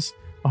part ways,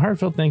 a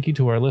heartfelt thank you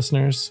to our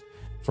listeners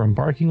for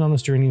embarking on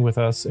this journey with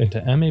us, and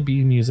to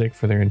MABMusic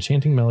for their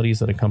enchanting melodies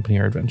that accompany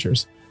our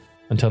adventures.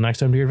 Until next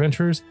time, dear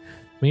adventurers,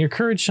 may your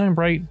courage shine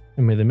bright,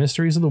 and may the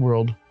mysteries of the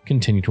world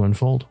continue to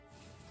unfold.